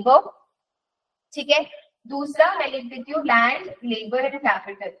your labor. ठीक है? दूसरा मैं लिख देती हूँ land, labor and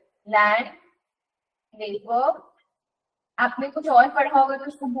capital. Land, labor. आपने कुछ और पढ़ा होगा तो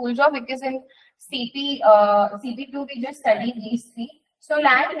उसको भूल जाओ, because in CB2 we just studied these 3. So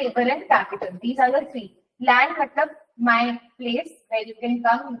land, labor and capital. These are the 3. Land मतलब my place where you can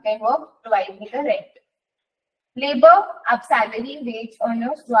come, you can work, provide me the rent. Labour आप सैलरी, वेज,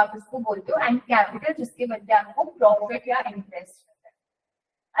 अर्नर्स जो आप इसको बोलते हो, and capital जिसके बदले आपको प्रॉफिट या इंटरेस्ट मिलता है.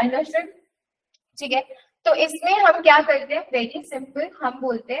 अंडरस्टूड? ठीक है. तो इसमें हम क्या करते हैं, वेरी सिंपल, हम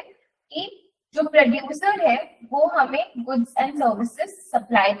बोलते हैं कि जो प्रोड्यूसर है वो हमें गुड्स एंड सर्विसेज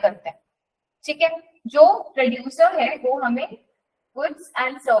सप्लाई करता है. ठीक है. जो प्रोड्यूसर है वो हमें गुड्स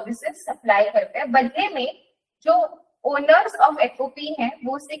एंड सर्विसेज सप्लाई करता है. बदले में जो ओनर्स ऑफ एफओपी है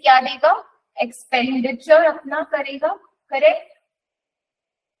वो उससे क्या देगा, एक्सपेंडिचर अपना करेगा. करेक्ट,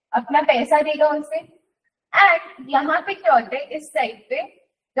 अपना पैसा देगा उनसे. एंड यहाँ पे क्या होता है, इस साइड पे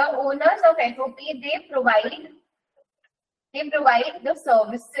the owners of FOP they provide the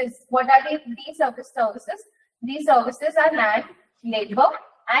services. What are these services? These services are land, labor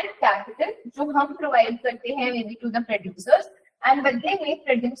and capital जो हम प्रोवाइड करते हैं maybe to the producers. And बदले में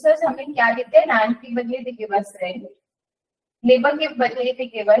प्रोड्यूसर्स हमें क्या देते हैं, लैंड के बदले they give us rent, labour के बदले दे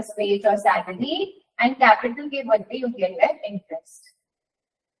गिव अस वेज और सैलरी, एंड कैपिटल के बदले यू गिव अस इंटरेस्ट.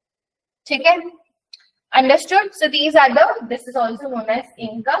 ठीक है. Understood? So these are the, this is also known as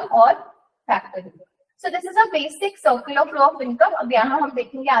income और factory. So this is a basic circular flow of income. अब यहाँ हम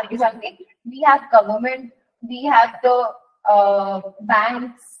देखेंगे आगे जाके, we have government, we have the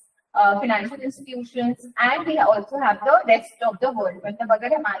banks, financial institutions, and we also have the rest of the world. मतलब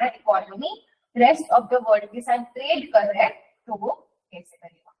अगर हमारा economy rest of the world के साथ ट्रेड कर रहा है तो वो कैसे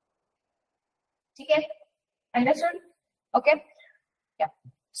करेगा. ठीक है. Understood? Okay.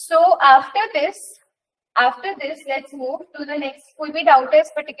 So after this let's move to the next. कोई भी डाउट है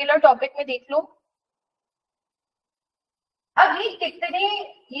इस पर्टिकुलर टॉपिक में देख लो. अभी कितने,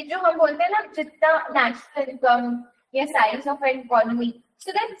 ये जो हम बोलते हैं ना, जितना नेशनल इनकम या size of an economy.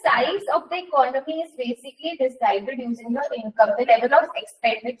 So the size of the economy is basically decided using the income, the level of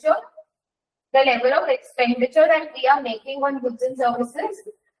expenditure that we are making on goods and services,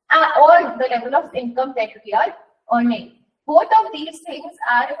 or the level of income that we are earning. Both of these things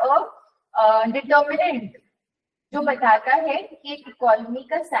are a determinant जो बताता है कि एक economy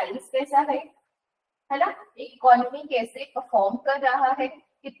का size कैसा है ना, economy कैसे परफॉर्म कर रहा है,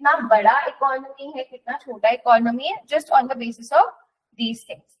 कितना बड़ा इकोनॉमी है, कितना छोटा इकोनॉमी है, just on the basis of these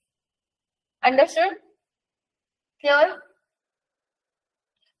things. Understood? Clear?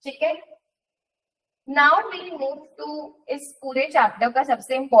 ठीक है. Now we move to इस पूरे चैप्टर का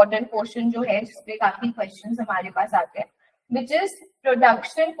सबसे इम्पोर्टेंट पोर्शन जो है, जिसपे काफी क्वेश्चंस हमारे पास आते हैं, which is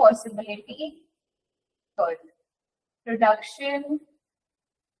production possibility curve. Production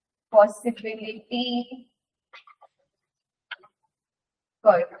possibility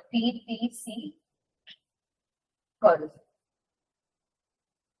curve, PPC curve.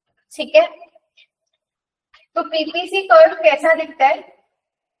 ठीक है. तो पीपीसी कर्व कैसा दिखता है,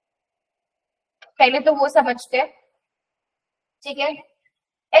 पहले तो वो समझते हैं. ठीक है.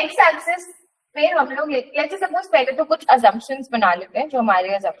 एक्स एक्सिस पे हम लोग लेट्स सपोज पहले तो कुछ अजम्पशंस बना लेते हैं जो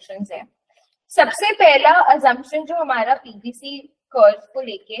हमारे अजम्पशंस हैं. सबसे पहला अजम्पशन जो हमारा पीपीसी कर्व को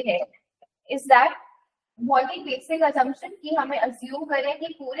लेके है इज दैट, बहुत ही बेसिक अजम्पशन कि हमें अज्यूम करें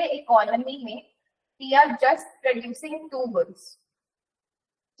कि पूरे इकोनॉमी में we are just producing to goods.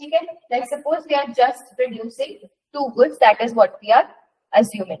 ठीक है. Let's suppose we are just producing two goods. That is what we are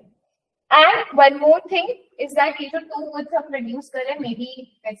assuming. And one more thing is that ये जो two goods हम produce करें, maybe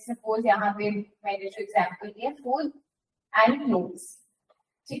let's suppose यहाँ पे मैंने जो example दिया, food and clothes.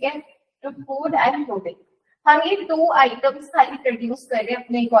 ठीक है. तो food and clothing, हम ये two items खाली produce करें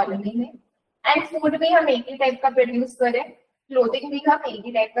अपने economy में, and food भी हम एक ही type का produce करें, clothing भी हम एक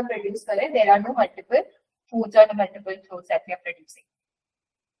ही type का produce करें. There are no multiple foods or multiple clothes that we are producing.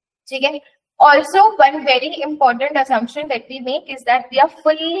 ठीक है. Also, one very important assumption that we make is that we are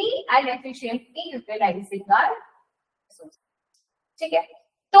fully and efficiently utilizing our resources. ठीक है.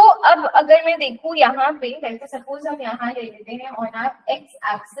 तो अब अगर मैं देखूं यहाँ पे, जैसे सपोज हम यहाँ ले लेते हैं on our x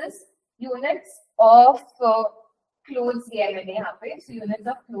axis units of clothes लिया है मैंने यहाँ पे, so units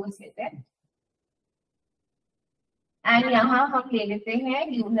of clothes लेते हैं, and यहाँ हम ले लेते हैं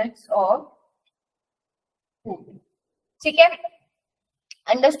units of food. ठीक है.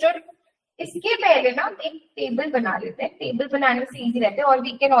 अंडरस्टूड. इसके पहले ना एक टेबल बना लेते हैं. टेबल बनाने से इजी रहता है, और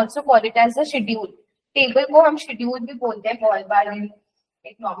we can also call it as a schedule. Table को हम शेड्यूल भी बोलते हैं बहुत बार इन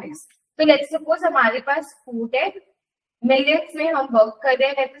इकोनॉमिक्स. तो लेट्स सपोज हमारे पास फूड है, मिलियंस में हम वर्क कर रहे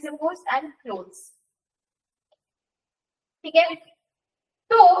हैं लेट्स सपोज, एंड क्लोथ्स. ठीक है.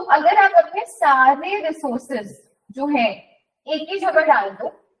 तो अगर आप अपने सारे रिसोर्सेज जो है एक ही जगह डाल दो,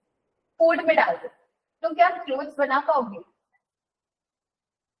 फूड में डाल दो, तो क्या क्लोथ्स बना पाओगे?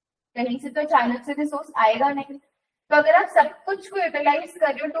 कहीं से तो अचानक से रिसोर्स आएगा नहीं. तो अगर आप सब कुछ को यूटिलाइज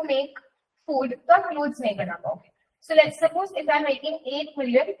कर रहे हो टू मेक फूड, तो आप क्लोथ्स नहीं बना पाओगे. So let's suppose if I'm making 8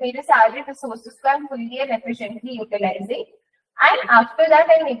 million, मेरे सारे resources को I'm fully and efficiently utilizing, and after that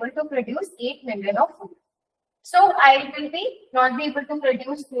I'm able to produce 8 million of food. So I will be not be able to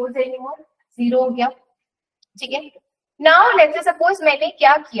produce clothes anymore. Zero हो गया, ठीक है? Now let's say suppose मैंने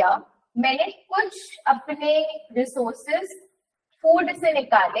क्या किया, मैंने कुछ अपने resources food से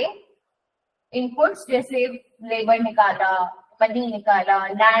निकाले, inputs जैसे labor निकाला, money निकाला,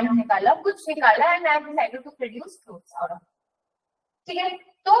 land निकाला, कुछ निकाला, and I have decided to produce clothes out of it. ठीक है?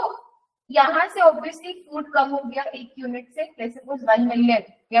 तो यहाँ से obviously food कम हो गया एक यूनिट से, let's suppose 1 million,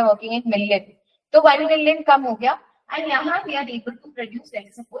 we are working in million, तो 1 million कम हो गया, and यहाँ we are able to produce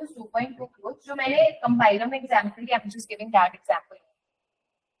let's suppose 2.2 clothes, जो मैंने compiler में example दिया, I'm just giving that example.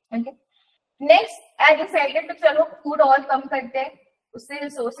 Okay. Next, I decided to चलो food और कम करते हैं, उससे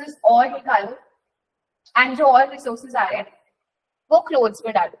resources और निकालो, and जो और resources आ रहे हैं वो क्लोथ्स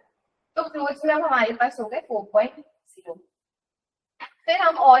में डालो, तो क्लोथ्स में हमारे पास हो गए 4.0. फिर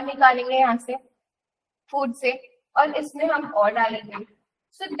हम और निकालेंगे यहाँ से फूड से, और इसमें हम और डालेंगे.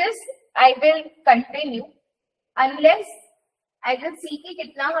 So this I will continue unless I will see कि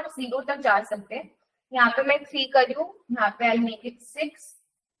कितना हम 0 तक जा सकते हैं. यहाँ पे मैं 3 कर रही हूँ, यहाँ पे आई मेक इट 6,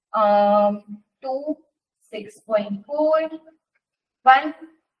 2, 6.4, 1,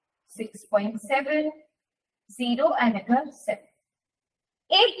 6.7, 0 एंड अगर 7.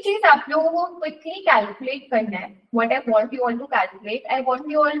 एक चीज आप लोगों को क्विकली कैलकुलेट करना है. What I want you all to calculate, I want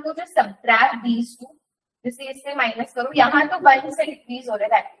you all to just subtract these two. जैसे इससे माइनस करो, यहाँ तो 1 से डिक्रीज हो रहा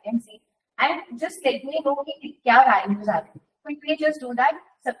है, that you can see, and just let me know कि क्या वैल्यूज आ रही है. Quickly just do that,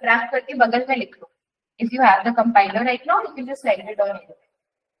 subtract करके बगल में लिख लो. If you have the compiler right now, you can just right it on it.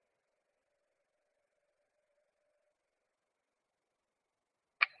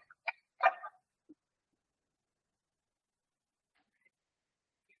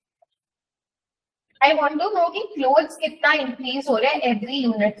 I want to know कि clothes कितना increase हो रहा है every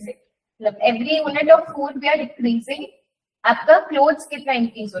unit से, मतलब every unit of food we are decreasing, आपका clothes कितना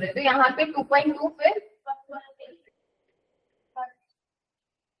increase हो रहा है. तो यहाँ पे 2.2 फिर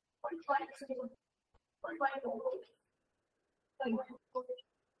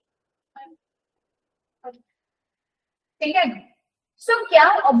ठीक है. सो क्या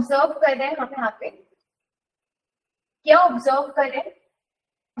ऑब्जर्व कर रहे हैं हम यहाँ पे, क्या ऑब्जर्व कर रहे हैं,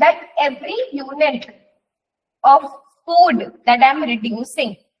 that every unit of food that I am reducing,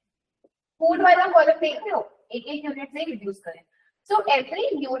 food वाला कॉलम देख रहे हो, एक एक यूनिट से रिड्यूस करें. So every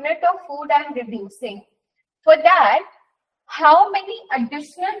unit of food I am reducing, for that how many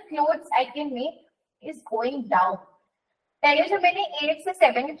additional clothes I can make is going down. पहले जब मैंने 8 से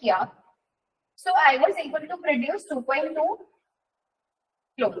 7 किया, so I was able to produce 2.2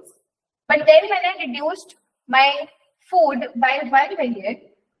 clothes. But then when I reduced my food by 1 million,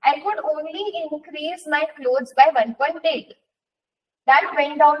 I could only increase my clothes by 1.8. That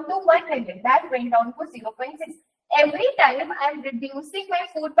went down to 1 million. That went down to 0.6. Every time I am reducing my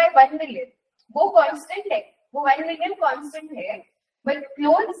food by 1 million. वो constant है, वो 1 million constant है. But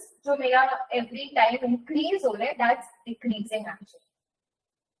clothes जो मेरा every time increase हो रहा है, that's decreasing actually.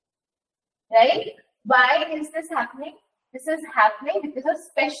 Right? Why is this happening? This is happening because of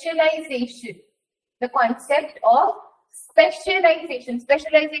specialization. The concept of specialisation.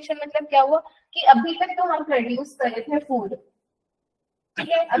 Specialisation मतलब क्या हुआ कि अभी तक तो हम प्रोड्यूस कर रहे थे फूड, ठीक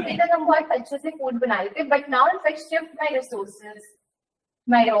है, अभी तक हम बहुत अच्छे से फूड बना रहे थे, but now if I shift my resources,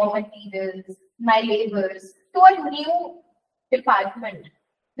 my raw materials, my labours to a new department,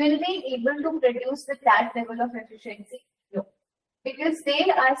 will they able to produce with that level of efficiency? No, because they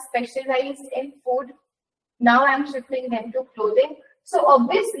are specialized in food. Now I am shifting them to clothing. So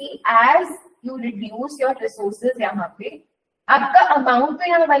obviously as you reduce your resources यहाँ पे, आपका amount तो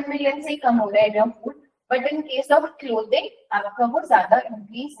यहाँ 1 million से कम हो रहा है food, but in case of clothing आपका वो ज्यादा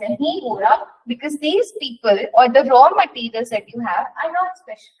इंक्रीज नहीं हो रहा, बिकॉज दीज पीपल और the raw materials that you have are not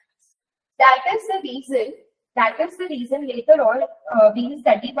specialised. That is the reason later on we will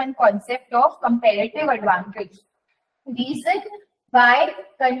study one concept of comparative advantage. Reason why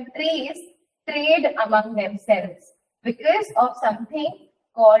countries trade among themselves because of something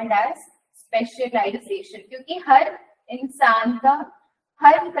called as specialisation. क्योंकि हर इंसान का,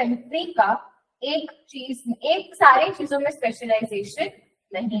 हर country का एक चीज, एक सारी चीजों में स्पेशलाइजेशन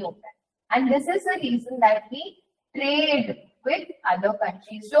नहीं होता है, and this is the reason that we trade with other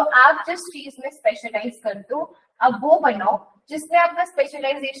countries. जो आप जिस चीज में स्पेशलाइज करते हो, अब वो बनाओ. जिसमें आपका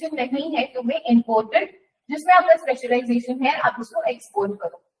स्पेशलाइजेशन नहीं है तुम्हें इम्पोर्टेड, जिसमें आपका स्पेशलाइजेशन है आप उसको एक्सपोर्ट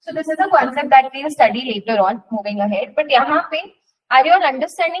करो. So this is a concept that we will study later on moving ahead. But यहाँ पे आर यू ऑल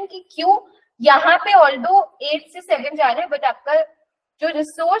अंडरस्टैंडिंग कि क्यों यहाँ पे ऑल्दो 8 से 7 जा रहे हैं, बट आपका जो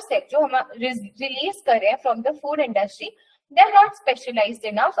रिसोर्स है जो हम रिलीज कर रहे हैं from the food industry, they are not specialised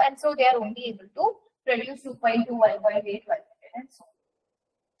enough and so they are only able to produce 2.2, 1.8, 1 and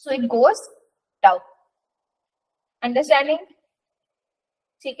so it goes down. Understanding?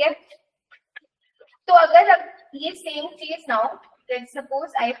 ठीक है. तो अगर अब ये सेम चीज now let's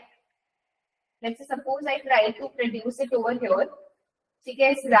suppose I try to produce it over here. ठीक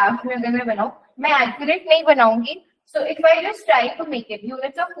है, इस ग्राफ में अगर मैं बनाऊं, मैं एक्यूरेट नहीं बनाऊंगी. So if I just try to make it,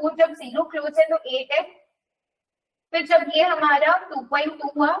 units of food जब 0 क्लोज है तो 8 है, फिर जब ये हमारा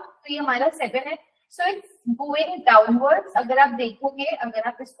 2.2 हुआ तो ये हमारा 7 है. So it's going downwards. अगर आप देखोगे, अगर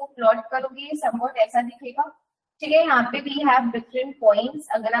आप इसको प्लॉट करोगे, ये समवॉट ऐसा दिखेगा. ठीक है, यहाँ पे वी हैव डिफरेंट पॉइंट्स.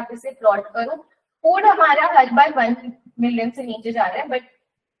 अगर आप इसे प्लॉट करो, फूड हमारा हर बार 1 मिलियन से नीचे जा रहा है, बट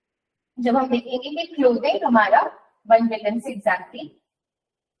जब हम देखेंगे कि क्लोथिंग हमारा 1 मिलियन से एग्जैक्टली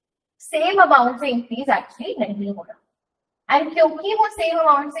सेम अमाउंट से इंक्रीज एक्चुअली नहीं हो रहा. एंड क्योंकि वो सेम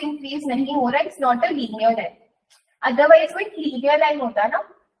अमाउंट से इंक्रीज नहीं हो रहा, it's not a linear line. Otherwise वो एक लीनियर लाइन होता ना.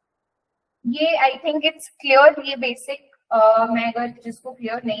 ये आई थिंक इट्स क्लियर. ये बेसिक मैं अगर जिसको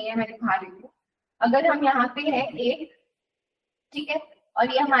क्लियर नहीं है मैं दिखा रही हूँ. अगर हम यहाँ पे है 8, ठीक है,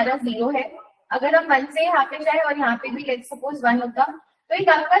 और ये हमारा 0 है. अगर हम 1 से यहाँ पे जाए और यहाँ पे भी लेट्स सपोज 1 होता, तो एक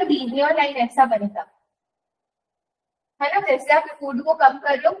आपका लीनियर लाइन ऐसा बनता है ना. जैसे आप फूड को कम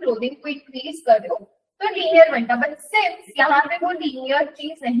कर रहे हो, क्लोथिंग को इंक्रीज कर रहे हो, तो लीनियर बनता. बट सिंस यहाँ पे वो लीनियर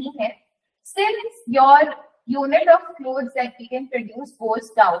चीज नहीं है, since your unit of clothes that we can produce goes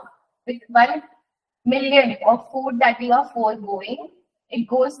down with 1 million of food that we are foregoing, it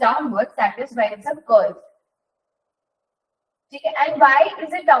goes downwards. That is why it's a curve. ठीक है. And why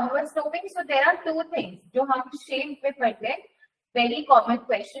is it downward sloping? So there are two things जो हम shape में पढ़ते हैं. Very common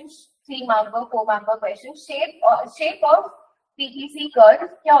questions, 3 marker 4 marker question. Shape of PPC curve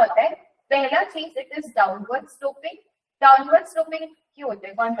क्या होता है? पहला चीज, it is downward sloping. Downward sloping क्यों होता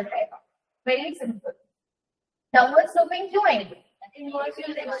है? कौन बताएगा? Very simple. डाउनवर्ड स्लोपिंग क्यों है?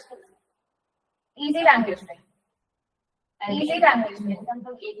 इजी लैंग्वेज में, इजी लैंग्वेज में.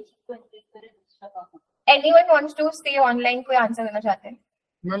 Anyone wants to stay online? कोई आंसर देना चाहते हैं?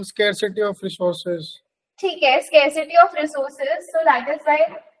 Ma'am scarcity of resources. ठीक है, scarcity of resources. So that is why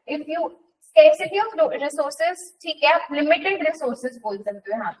if you scarcity of resources, ठीक है, आप लिमिटेड रिसोर्सेज बोल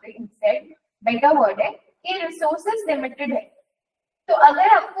सकते हो यहाँ पे. इंस्टेड बेटर वर्ड है कि रिसोर्सेज लिमिटेड है. तो अगर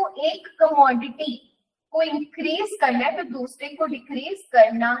आपको एक कमोडिटी को इंक्रीज करना है तो दूसरे को डिक्रीज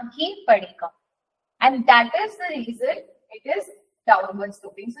करना ही पड़ेगा. And that is the reason it is downward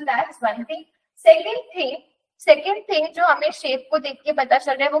sloping. So that's one thing. Second thing जो हमें शेप को देख के पता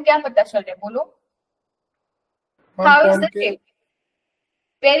चल रहा है, वो क्या पता चल रहा है? बोलो. How is the shape?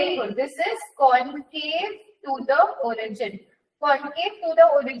 Very good. This is concave to the origin. Concave to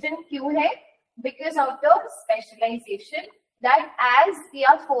the origin क्यों है? Because of the specialisation that as we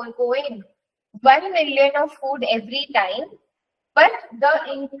are foregoing 1 million of food every time, but the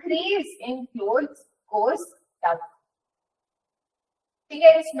increase in clothes goes down.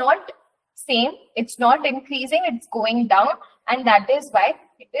 Okay, it's not same, it's not increasing, it's going down, and that is why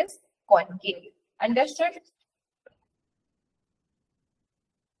it is concave. Understood?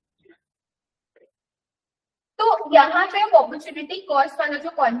 तो यहाँ पे opportunity cost वाला जो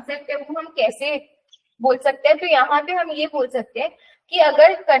concept है वो हम कैसे बोल सकते हैं? तो यहाँ पे हम ये बोल सकते हैं कि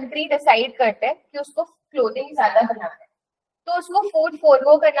अगर कंट्री डिसाइड करते हैं कि उसको क्लोथिंग ज्यादा बनाना है, तो उसको फूड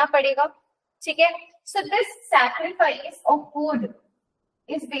फोरगो करना पड़ेगा. ठीक है. So this sacrifice of food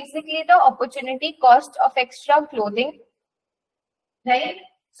is basically the opportunity cost of extra clothing, right?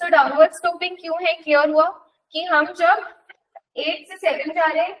 So downward sloping क्यों है? क्लियर हुआ कि हम जब 8 से 7 जा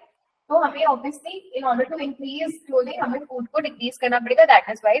रहे हैं तो हमें obviously in order to increase clothing हमें फूड को डिक्रीज करना पड़ेगा. That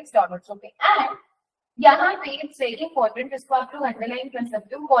is why it's downward sloping. And यहाँ पे इट्स वेरी इंपॉर्टेंट, इसको आप लोग अंडरलाइन कर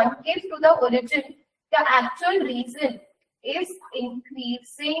सकते हो. Concave to the origin, the actual reason is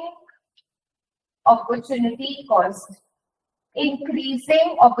increasing opportunity cost.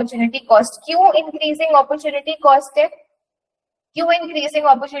 Increasing opportunity cost. क्यों इंक्रीजिंग अपॉर्चुनिटी कॉस्ट है? क्यों इंक्रीजिंग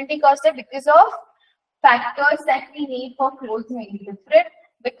अपॉर्चुनिटी कॉस्ट है? Because of factors that we need for cloth में डिफरेंट,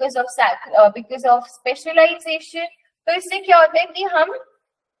 बिकॉज ऑफ स्पेशलाइजेशन. तो इससे क्या होता है कि हम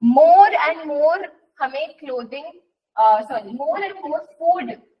मोर एंड मोर हमें clothing more and more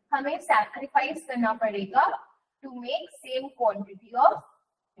food हमें सैक्रिफाइस करना पड़ेगा to make same quantity of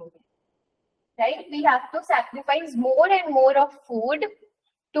clothing, right? We have to sacrifice more and more of food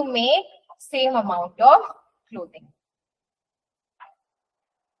to make same amount of clothing.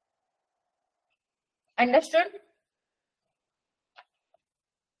 Understood?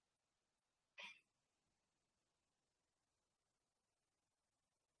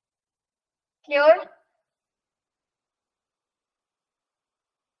 Clear?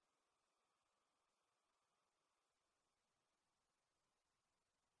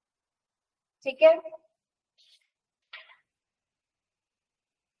 ठीक है।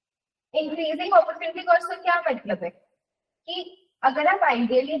 Increasing opportunity cost का क्या मतलब है कि अगर आप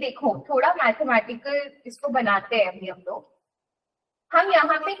आइडियली देखो, थोड़ा मैथमेटिकल इसको बनाते हैं अभी हम लोग, हम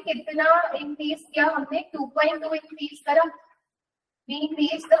यहाँ पे कितना इंक्रीज किया, हमने 2.2 इंक्रीज करा, we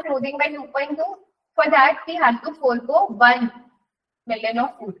increased the clothing by 2.2. For that we had to forego 1 million of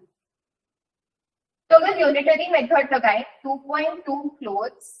food. तो अगर यूनिटरी मेथड लगाए 2.2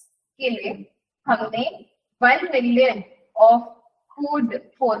 क्लोथ्स के लिए हमने 1 मिलियन ऑफ फूड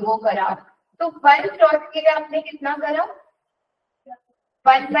फॉरगो करा, तो 1 क्लॉथ के लिए आपने कितना करा,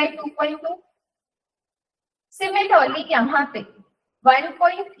 1/2.2. सिमिलरली यहाँ पे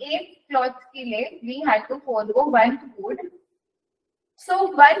 1.8 क्लॉथ के लिए we had to forgo 1 food. So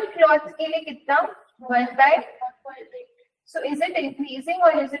 1 cloth के लिए कितना, 1/. So is it increasing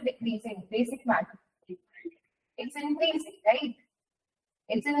or is it decreasing? Basic math. It's increasing, right?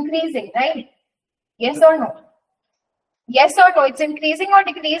 It's increasing, right? Yes or no? Yes or no? It's increasing or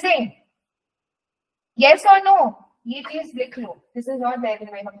decreasing? Yes or no? ये चीज लिख लो. This is not there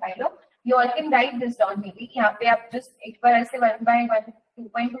in my compiler. You all can write this down maybe. यहाँ पे आप just एक बार ऐसे 1/1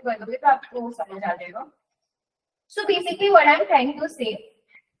 2.2 कर दोगे तो आपको समझ आ जाएगा. So basically what I'm trying to say,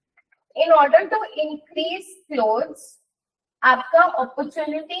 in order to increase clothes, आपका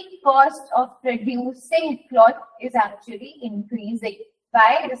opportunity cost of producing cloth is actually increasing.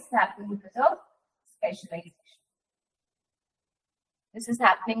 Why? This is happening because of specialization. This is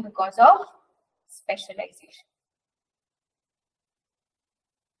happening because of specialization.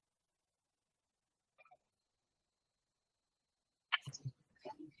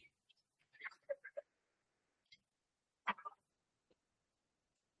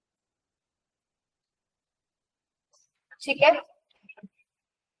 ठीक है.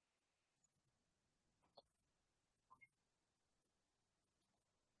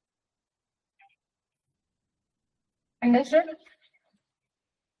 Understood?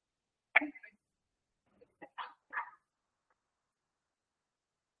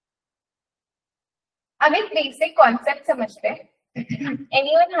 अब एक basic concept समझते हैं.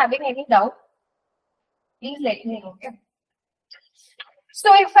 Anyone having any doubt? Please let me know. Okay?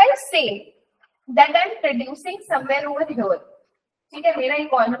 So if I say that I'm producing somewhere over here, ठीक है, मेरा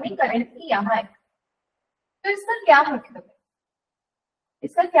economy currently यहाँ है, तो इसका क्या मतलब है?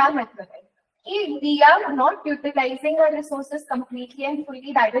 इसका क्या मतलब है कि we are not utilizing our resources completely and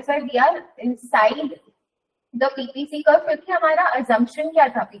fully. That is why we are inside the PPC curve. क्योंकि हमारा assumption क्या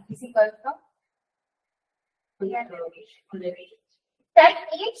था PPC curve का? That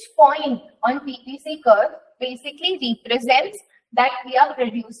each point on PPC curve basically represents that we are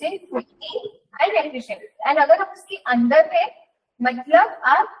producing quickly and efficiently. And अगर हम उसके अंदर है, मतलब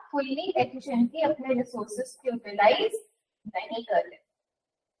आप fully efficiently अपने resources को utilize नहीं कर रहे.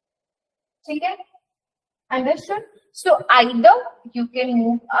 ठीक है? Understood? So either you can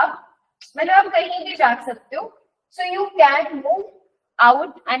move up, मतलब आप कहीं भी जा सकते हो. So you can move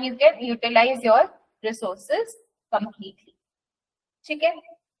out and you can utilize your resources completely. ठीक है?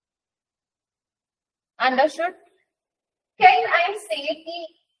 Understood? Can I say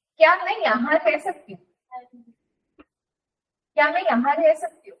कि क्या मैं यहाँ रह सकती हूँ? क्या मैं यहाँ रह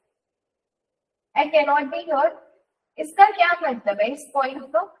सकती हूँ? I cannot be here. इसका क्या मतलब है इस पॉइंट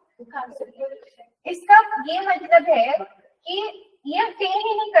को? इसका ये मतलब है कि ये फेल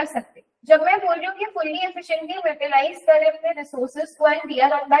ही नहीं कर सकते. जब मैं बोल रही हूँ कि फुल्ली एफिशिएंटली यूटिलाइज करें अपने रिसोर्सेज को and we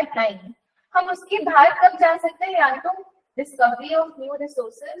are on that line, हम उसके बाहर कब जा सकते हैं? या तो डिस्कवरी ऑफ न्यू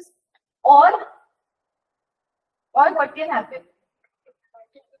रिसोर्सेज और व्हाट कैन हैपन?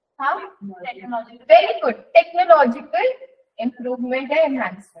 हाँ, वेरी गुड, टेक्नोलॉजिकल इम्प्रूवमेंट है,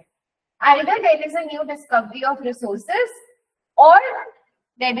 enhancement. Either there is a new discovery of resources or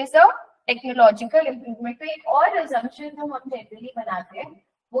there is a technological improvement. तो एक और assumption जो हम जनरली बनाते हैं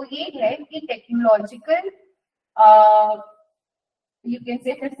वो ये है कि technological you can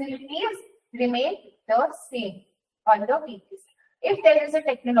say facilities remain the same on the PPC. If there is a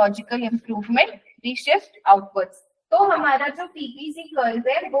technological improvement, we shift outwards. तो हमारा जो PPC कर्व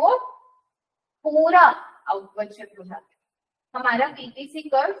है वो पूरा outward shift हो जाता है. हमारा PPC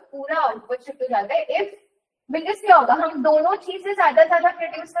कर्व पूरा आउटपुट शिफ्ट हो जाता है. इफ बिकॉज क्या होगा, हम दोनों चीजें ज्यादा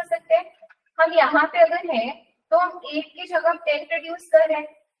प्रोड्यूस कर सकते हैं. हम यहाँ पे अगर हैं तो हम 8 की जगह 10 प्रोड्यूस कर रहे हैं,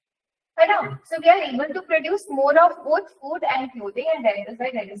 है ना. So we are able to produce more of both food and clothing and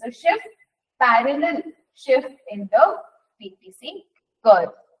there is a shift, parallel shift in the PPC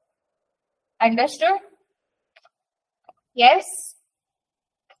curve. Understood? Yes.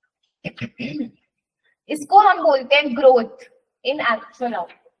 इसको हम बोलते हैं ग्रोथ इन एक्चुअल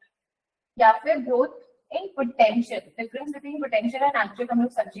आउटपुट या फिर growth in potential. Difference between potential and actual हम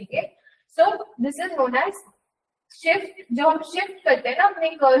लोग समझेंगे. So this is known as shift. जो हम shift करते हैं ना अपने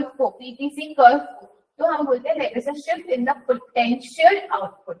कर्व को, PPC कर्व को, तो हम बोलते हैं there is a shift in the potential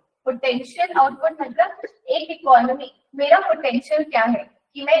output. Potential output मतलब एक इकोनॉमी, मेरा पोटेंशियल क्या है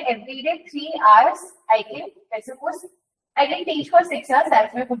कि मैं everyday 3 hours I can, let's suppose I can teach for 6 hours,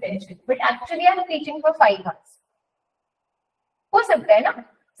 that's my potential, but actually I'm teaching for 5 hours. हो सकता है ना,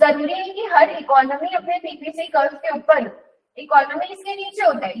 जरूरी है कि हर इकोनॉमी अपने पीपीसी कर्व के ऊपर, इकोनॉमी इसके नीचे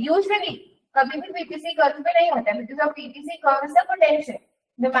होता है यूजुअली, कभी भी पीपीसी कर्व पे नहीं होता है, because of PPC curve is the potential,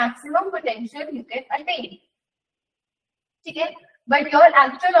 the maximum potential you can attain, ठीक है, but your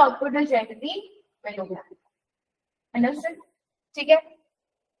actual output is generally below that, understood, ठीक है.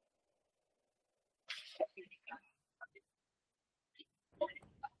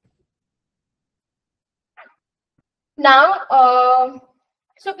 नाउ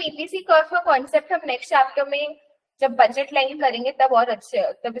सो पीपीसी कर्व का कॉन्सेप्ट हम नेक्स्ट चैप्टर में जब बजट लाइन करेंगे तब और अच्छे,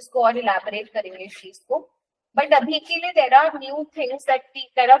 तब इसको और इलैबोरेट करेंगे इस चीज को. बट अभी के लिए there are new things that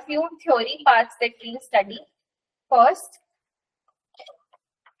there are few theory parts that we study. First,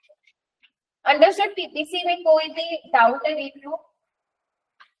 understood PPC में कोई भी डाउट है देख लो,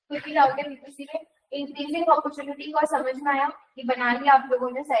 कोई भी डाउट है पीपीसी में, इंक्रीजिंग अपॉर्चुनिटी को समझ में आया कि बना लिया आप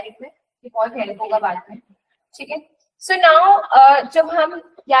लोगों ने साइड में, ये बहुत हेल्प होगा बाद में, ठीक है. सो नाउ जब हम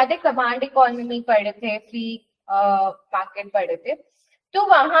याद है कमांड इकोनॉमी पढ़ रहे थे, फ्री मार्केट पढ़ रहे थे, तो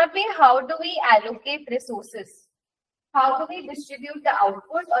वहां पे how do we allocate resources, how do we distribute the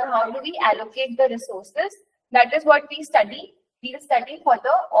output और how do we allocate the resources, that is what we study. We study for the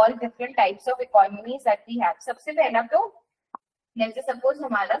all different types of economies that we have. सबसे पहला तो let's suppose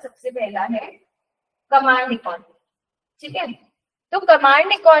हमारा सबसे पहला है command economy, ठीक है. तो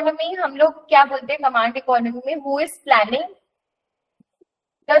कमांड इकोनॉमी हम लोग क्या बोलते हैं कमांड इकोनॉमी में, who is planning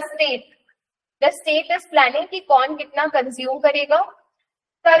the state, the state is planning कि कौन कितना कंज्यूम करेगा,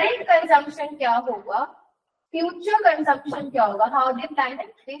 करंट कंजम्पशन क्या होगा, फ्यूचर कंजम्पशन क्या होगा, how they plan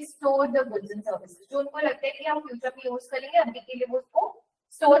it, they store the goods and services. जो उनको लगता है कि हम फ्यूचर में यूज करेंगे, अभी के लिए वो उसको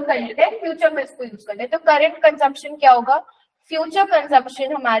स्टोर कर लेते हैं, फ्यूचर में इसको यूज करते हैं. तो करंट कंजम्पशन क्या होगा, फ्यूचर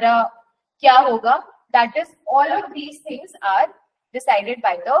कंजम्पशन हमारा क्या होगा, that is all of these things are decided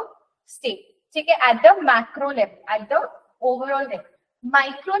by the state, ठीक है, at the macro level, at the overall level.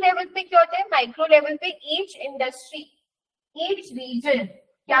 Micro level पे क्या होता है, माइक्रो लेवल पे each industry, each region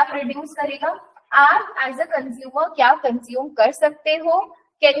क्या प्रोड्यूस करेगा, आप एज अ कंज्यूमर क्या कंज्यूम कर सकते हो,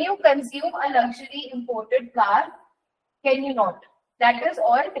 can you consume a luxury imported car, can you not, that is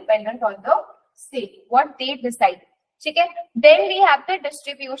all dependent on the state, what they decide, ठीक है. Then we have the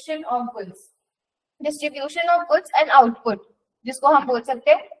distribution of goods, distribution of goods and output जिसको हम बोल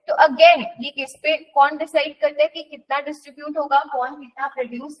सकते हैं. तो again ये किस पे कौन डिसाइड करता है कि कितना डिस्ट्रीब्यूट होगा, कौन कितना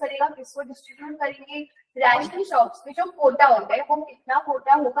प्रोड्यूस करेगा, किसको डिस्ट्रीब्यूट करेंगे, रैशन शॉप्स में जो कोटा होता है वो कितना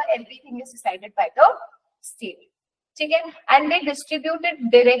कोटा होगा, everything is decided by the state, ठीक है. And they distribute it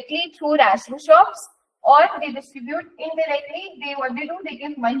directly through रैशन shops और दे distribute indirectly, they what they do, they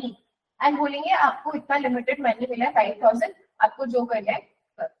give money and बोलेंगे आपको इतना लिमिटेड मनी मिला है 5000, आपको जो करना है,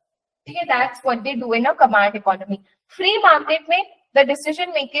 ठीक है. That's what they do in a command economy. Free market में the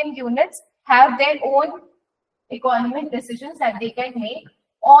decision making units have their own economic decisions that they can make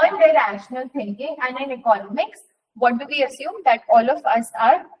on their rational thinking, and in economics what do we assume, that all of us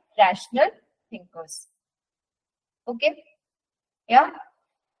are rational thinkers, okay, yeah,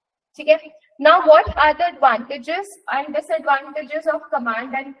 ठीक है. Now what are the advantages and disadvantages of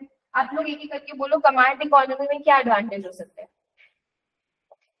command, and आप लोग एक एक करके बोलो command economy में क्या एडवांटेज हो सकते हैं,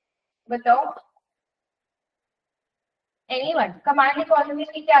 बताओ. Anyone, कमांड इकोनॉमी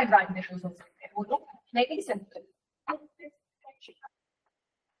में क्या एडवांटेज हो सकते हैं, बोलो. वेरी सिंपल,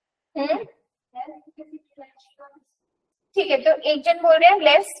 ठीक है. तो एक जन बोल रहे हैं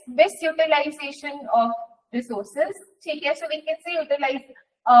less best utilisation of resources, ठीक है. So we can say utilise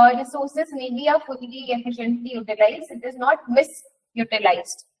resources may be are fully efficiently utilised, it is not miss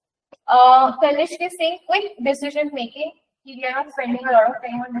utilised. Kanishk is saying quick decision making, we are not spending a lot of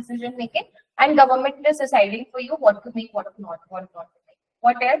time on decision making, and government is deciding for you what to make, what not to make.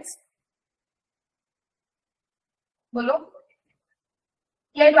 What else? बोलो.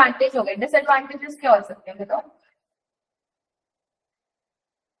 क्या advantage हो गए, disadvantages क्या हो सकते हैं बताओ.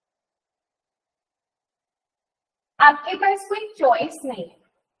 आपके पास कोई चॉइस नहीं है,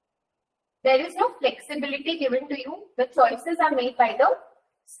 there is no flexibility given to you, the choices are made by the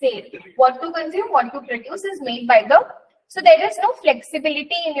state, what to consume, what to produce is made by the, so there is no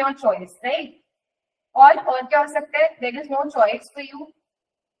flexibility in your choice, right? और क्या हो सकता है, there is no choice for you.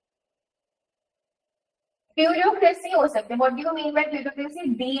 Bureaucracy हो सकते हैं. What do you mean by bureaucracy?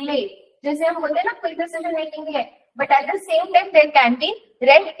 Delay. जैसे हम बोलते हैं ना क्विक डिसीजन मेकिंग है, But at the same time, there can be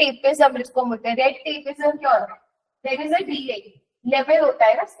red tapeism, जिसको बोलते हैं. Red tapeism क्या होता है? There is a delay. Level होता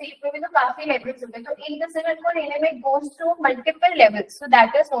है ना, state में भी तो काफी levels होते हैं. तो एक decision को लेने में goes through multiple levels. So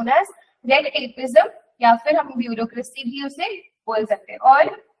that is known as red tapeism, या फिर हम bureaucracy भी उसे बोल सकते हैं. और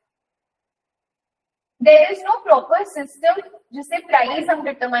there is no proper system जिससे प्राइस हम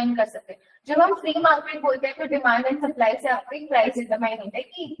डिटरमाइन कर सकते हैं. जब हम फ्री मार्केट बोलते हैं तो डिमांड एंड सप्लाई से आपको एक प्राइस डिटरमाइन होता है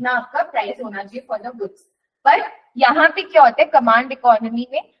कि इतना आपका प्राइस होना चाहिए फॉर द गुड्स. पर यहाँ पे क्या होता है, कमांड इकोनॉमी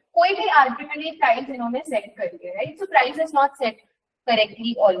में कोई भी आर्बिट्ररी प्राइस इन्होंने सेट कर दिया, right. So price is not set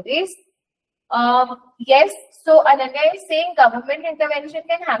correctly always. Yes, so Ananya is saying government intervention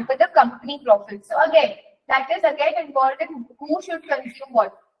can hamper the company profits. So again, that is again involved in who should consume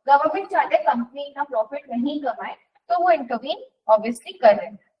what. Government चाहते हैं company इतना profit नहीं कमाए तो वो intervene obviously कर रहे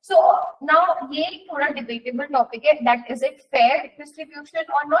हैं. सो नाउ ये थोड़ा डिबेटेबल टॉपिक है, that is it fair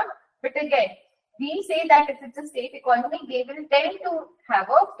distribution और not. But again we say that if it's a state economy they will tend to have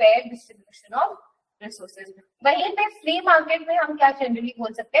a fair distribution of resources. वहीं पे free market में हम क्या generally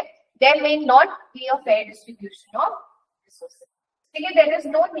बोल सकते हैं, there may not be a fair distribution of resources. ठीक है, there is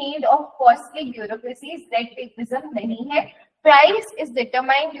no need of costly bureaucracies, red tapism नहीं है. Price is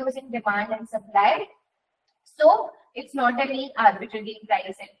determined using demand and supply. So it's not any arbitrary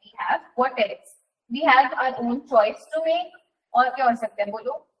price that we have. What else? We have our own choice to make. और क्या हो सकता है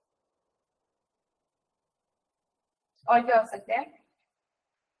बोलो? और क्या हो सकता है?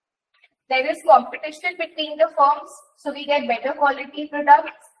 There is competition between the firms, so we get better quality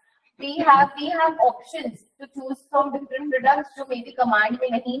products. We have options to choose from different products जो maybe command में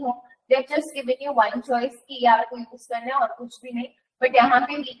नहीं हो. They've just given you one choice कि यार कोई यूज करना है और कुछ भी नहीं. But यहाँ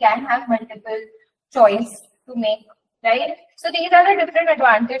पे we can have multiple choice to make, right? So these are the different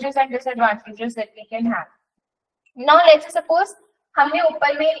advantages and disadvantages that we can have. Now let's suppose हमने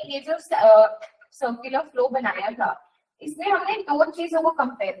ऊपर में ये जो circular flow बनाया था, इसमें हमने दो चीजों को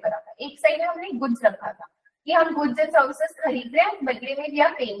कंपेयर करा था. एक साइड में हमने गुड्स रखा था कि हम गुड्स एंड सर्विसेज खरीद रहे हैं, बदले में we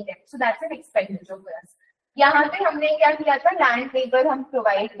are paying them, so that's an expenditure for us. यहाँ पे हमने क्या किया था, लैंड लेबर हम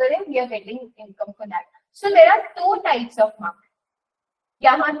प्रोवाइड करें, we are getting income for that. So there are two types of market.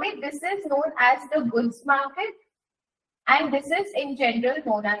 यहाँ पे this is known as the goods market and this is in general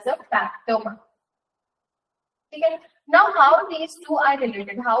known as a factor market. ठीक है. Now how these two are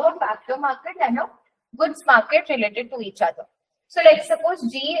related, how a factor market and a goods market related to each other. So let's suppose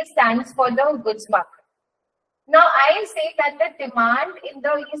G stands for the goods market. Now I say that the demand in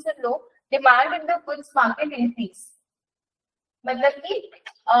the demand in the goods market increase. मतलब कि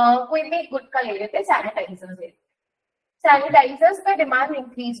कोई भी good का ले लेते हैं, sanitisers ले, sanitisers का डिमांड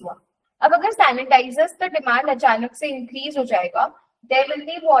इंक्रीज हुआ. अब अगर सैनिटाइजर्स का डिमांड अचानक से इंक्रीज हो जाएगा, there will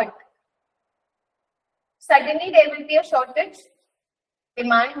be what, suddenly there will be a shortage,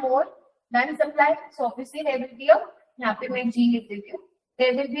 demand more than supply, so obviously there will be a, यहाँ पे मैं G लिख देती हूँ,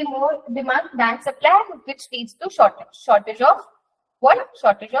 there will be more demand than supply, which leads to shortage of what?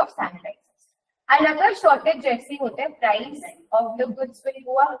 Shortage of sanitizers. And अगर shortage जैसी होते हैं, price of the goods will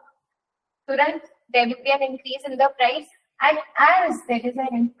go up, तुरंत there will be an increase in the price, and as there is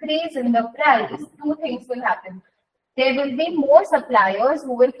an increase in the price, two things will happen. There will be more suppliers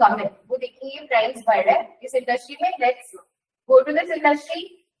who will come in. वो देखिए ये price बढ़ रहा है इस industry में, let's go to this industry,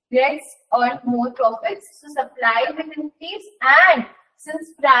 let's earn more profits. So supply will increase, and since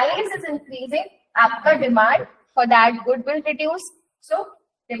price is increasing, आपका demand for that good will reduce. So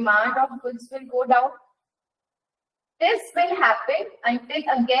demand of goods will go down. This will happen until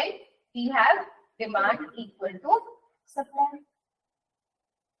again we have demand equal to supply.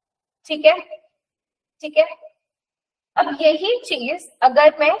 ठीक है, ठीक है. अब यही चीज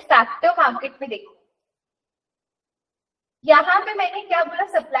अगर मैं फैक्टर मार्केट में देखूं, यहाँ पे मैंने क्या बोला,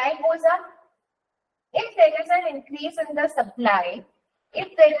 supply goes up. If there is an increase in the supply, if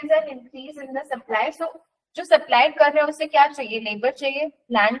there is an increase in the supply, सो जो सप्लाई कर रहे हैं उसे क्या चाहिए, लेबर चाहिए,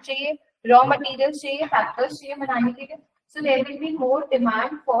 लैंड चाहिए, रॉ मटेरियल्स चाहिए, फैक्टर्स चाहिए बनाने के लिए. So there will be more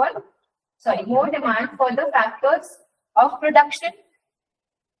demand for the factors of production.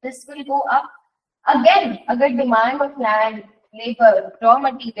 This will go up. Again, अगर demand of land, labor, raw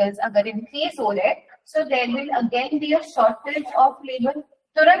materials अगर increase हो रहे, so there will again be a shortage of labor.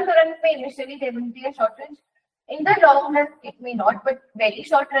 तुरंत में initially there will be a shortage. In the long run, it may not, but very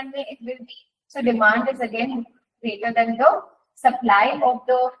short run में it will be. So demand is again greater than the supply of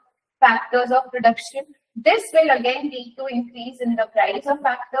the factors of production. This will again lead to increase in the price of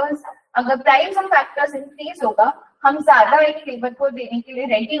factors. अगर price of factors increase होगा, हम ज्यादा एक labour को देने के लिए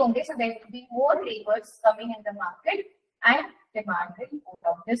ready होंगे, so there will be more laborers coming in the market and demand will go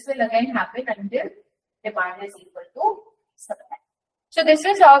down. This will again happen until demand is equal to supply. So this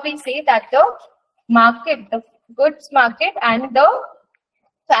is how we say that the market, the goods market and the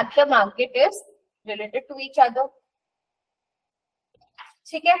factor market is related to each other.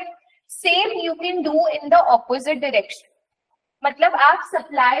 ठीक है, same you can do in the opposite direction. मतलब आप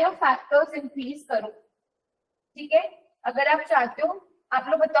supply of factors increase करो, ठीक है. अगर आप चाहते हो, आप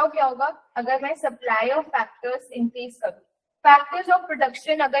लोग बताओ क्या होगा अगर मैं सप्लाई ऑफ फैक्टर्स इंक्रीज करूं, फैक्टर्स ऑफ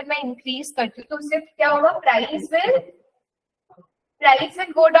प्रोडक्शन अगर मैं इंक्रीज करती हूँ तो उससे क्या होगा, price will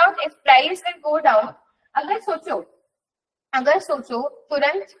go down. If price will go down, अगर सोचो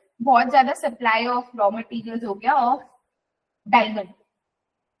तुरंत बहुत ज्यादा सप्लाई ऑफ रॉ मटेरियल्स हो गया ऑफ डायमंड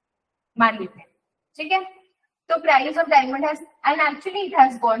मान लेते हैं, ठीक है, तो price of diamond has and actually it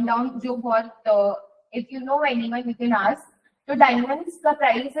has gone down, जो बहुत if you know anyone you can ask. तो डायमंड्स का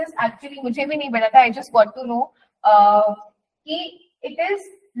प्राइस इज एक्चुअली, मुझे भी नहीं पता था, I just got to know कि it is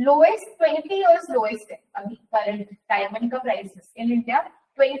lowest 20 years lowest है अभी करंट डायमंड का price in India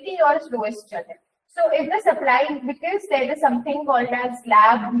 20 years lowest चल रहा है. So if the supply, because there is something called as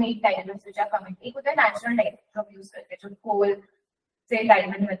lab made diamonds which are coming, एक होता है natural diamond जो यूज करते हैं, जो कोल से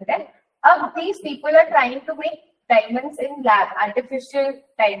डायमंड बनता है. अब these people are trying to make diamonds in lab, artificial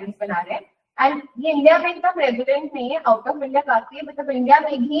diamonds बना रहे हैं, and ये इंडिया में इतना प्रेवलेंट नहीं है, आउट ऑफ इंडिया काफी है, मतलब इंडिया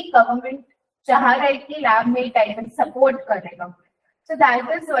में भी गवर्नमेंट चाह रहा है कि लैब मेड डायमंड सपोर्ट करेगा. So that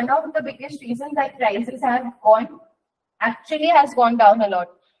is one of the biggest reasons that prices have gone down a lot.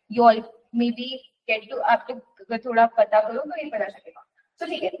 You all maybe get to, आप लोग थोड़ा पता करो तो ये पता चलेगा. तो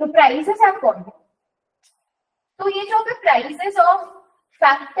ठीक है, तो प्राइसेस हैव गॉन डाउन. तो ये जो prices of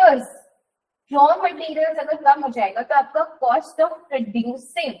factors, raw materials अगर कम हो जाएगा तो आपका cost of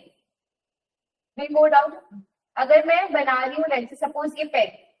producing will go down. अगर मैं बना रही हूँ लाइक सपोज ये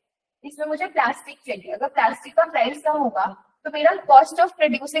पेन, इसमें मुझे प्लास्टिक चाहिए, अगर प्लास्टिक का प्राइस कम होगा तो मेरा cost of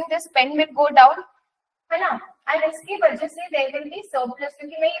producing this pen will go down, है ना. एंड इसकी वजह से देयर विल बी सरप्लस,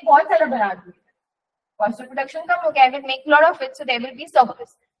 क्योंकि मैं ये बहुत सारा बना रही हूँ, cost of production कम हो गया, I will make lot of it, so there will be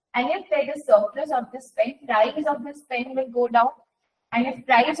surplus. And if there is surplus of this pen, price of this pen will go down. And if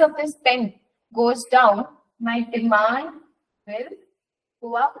price of this pen goes down, my demand will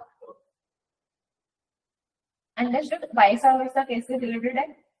go up. Understood? Vice versa कैसे related है?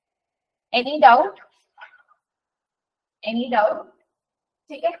 Any doubt? Any doubt?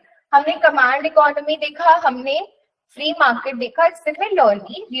 ठीक है, हमने command economy देखा, हमने free market देखा.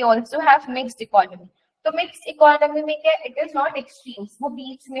 Similarly we also have mixed economy. तो mixed economy में क्या, इट इज नॉट एक्सट्रीम्स, वो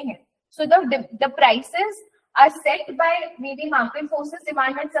बीच में है. So the prices are set bye may be market forces,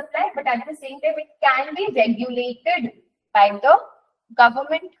 demand and supply, but at the same time it can be regulated by the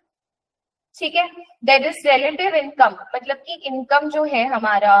government. ठीक है, there is relative income, मतलब कि income जो है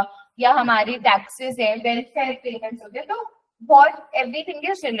हमारा या हमारे टैक्सेस है, वेलफेयर पेमेंट्स होते हैं, तो what everything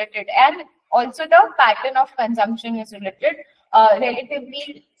is related, and also the pattern of consumption is related, relatively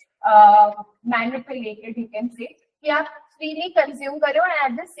manipulated, you can say, कि आप freely consume करो, and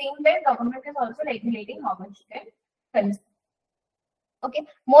at the same time government is also regulating how much you can consume. Okay,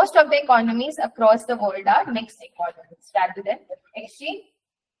 most of the economies across the world are mixed economies rather than exchange.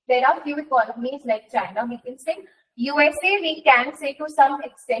 There are few economies like China, we can say. USA, we can say to some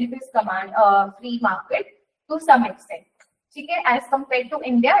extent is free market to some extent. Okay, as compared to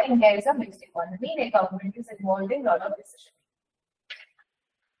India, India is a mixed economy. The government is involved in a lot of decisions.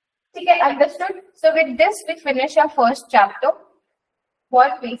 Okay, understood. So with this, we finish our first chapter.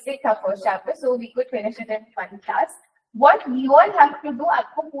 What basic our first chapter, so we could finish it in one class. What you all have to do,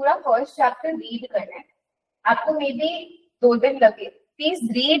 आपको पूरा first chapter read करना है. आपको maybe 2 दिन लगे. Please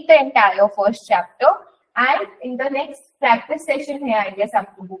read the entire first chapter, and in the next practice session है, I guess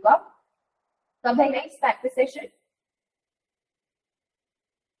आपको होगा. कब है next practice session?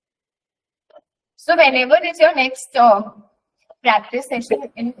 So whenever is your next practice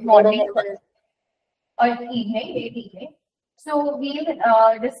session, in morning or evening, late evening. So we'll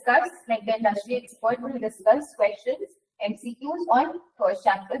discuss, like the industry expert will discuss questions, MCQs on first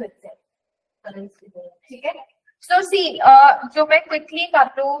chapter itself. ठीक है? So see, जो मैं quickly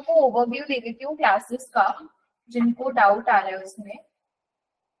आप लोगों को overview दे देती हूँ classes का, जिनको doubt आ रहा है उसमें.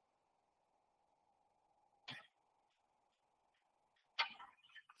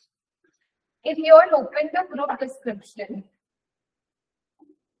 If you all open the group description,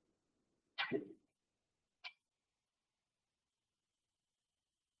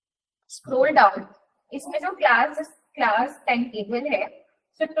 scroll down. इसमें जो class timetable है.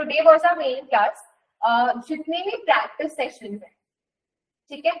 So today was our main class. जितने भी practice sessions हैं,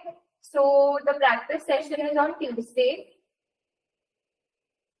 ठीक है? So the practice session is on Tuesday.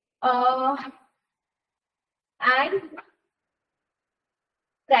 And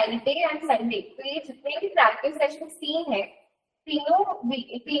Friday and Sunday. तो ये जितने भी practice sessions 3 हैं, तीनों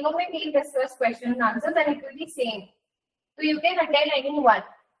में we'll discuss question and answers and it will be same. So you can attend any one.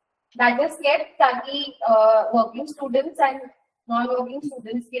 That is kept ताकि working students and non-working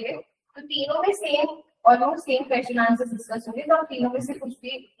students के लिए तो तीनों में same almost same question answers discuss होंगे तो आप तीनों में से कुछ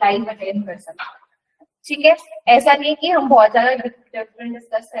भी live attend कर सकते हैं. ठीक है, ऐसा नहीं है कि हम बहुत ज्यादा डिफरेंट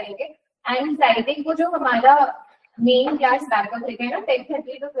डिस्कस करेंगे. एंड फ्राइडे को जो हमारा मेन क्लास बैकअप रहेगा ना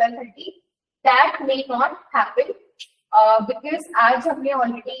 10:30 to 12:30 that may not happen because आज हमने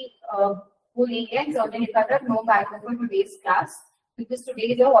ऑलरेडी वो ले लिया एग्जाम में लिखा था no backup for today's class because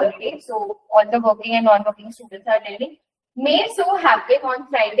today is a holiday so all the working and non working students are attending. May so happen on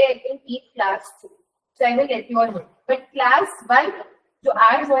Friday I can keep class 2 so I will let you all know but class 1 जो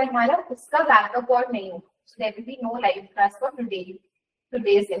आज हुआ हमारा उसका backup और नहीं होगा. So there will be no live class for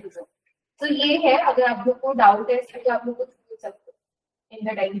today's episode. So ये है, अगर आप लोग को डाउट है तो आप लोग कुछ पूछ सकते हो इन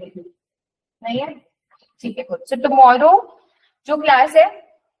द टाइम टेबल. नहीं है, ठीक है. सो टुमारो जो क्लास है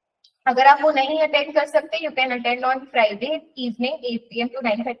अगर आप वो नहीं अटेंड कर सकते you can attend on Friday evening 8 PM to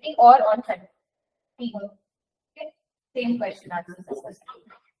 9:30 और ऑन संडे. ठीक है, same question answer.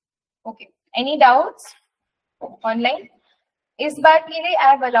 Okay, any doubts online? इस बार के लिए I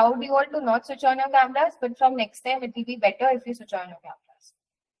have allowed you all to not switch on your cameras, but from next time it will be better if you switch on your cameras.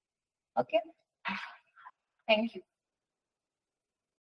 Okay? Thank you.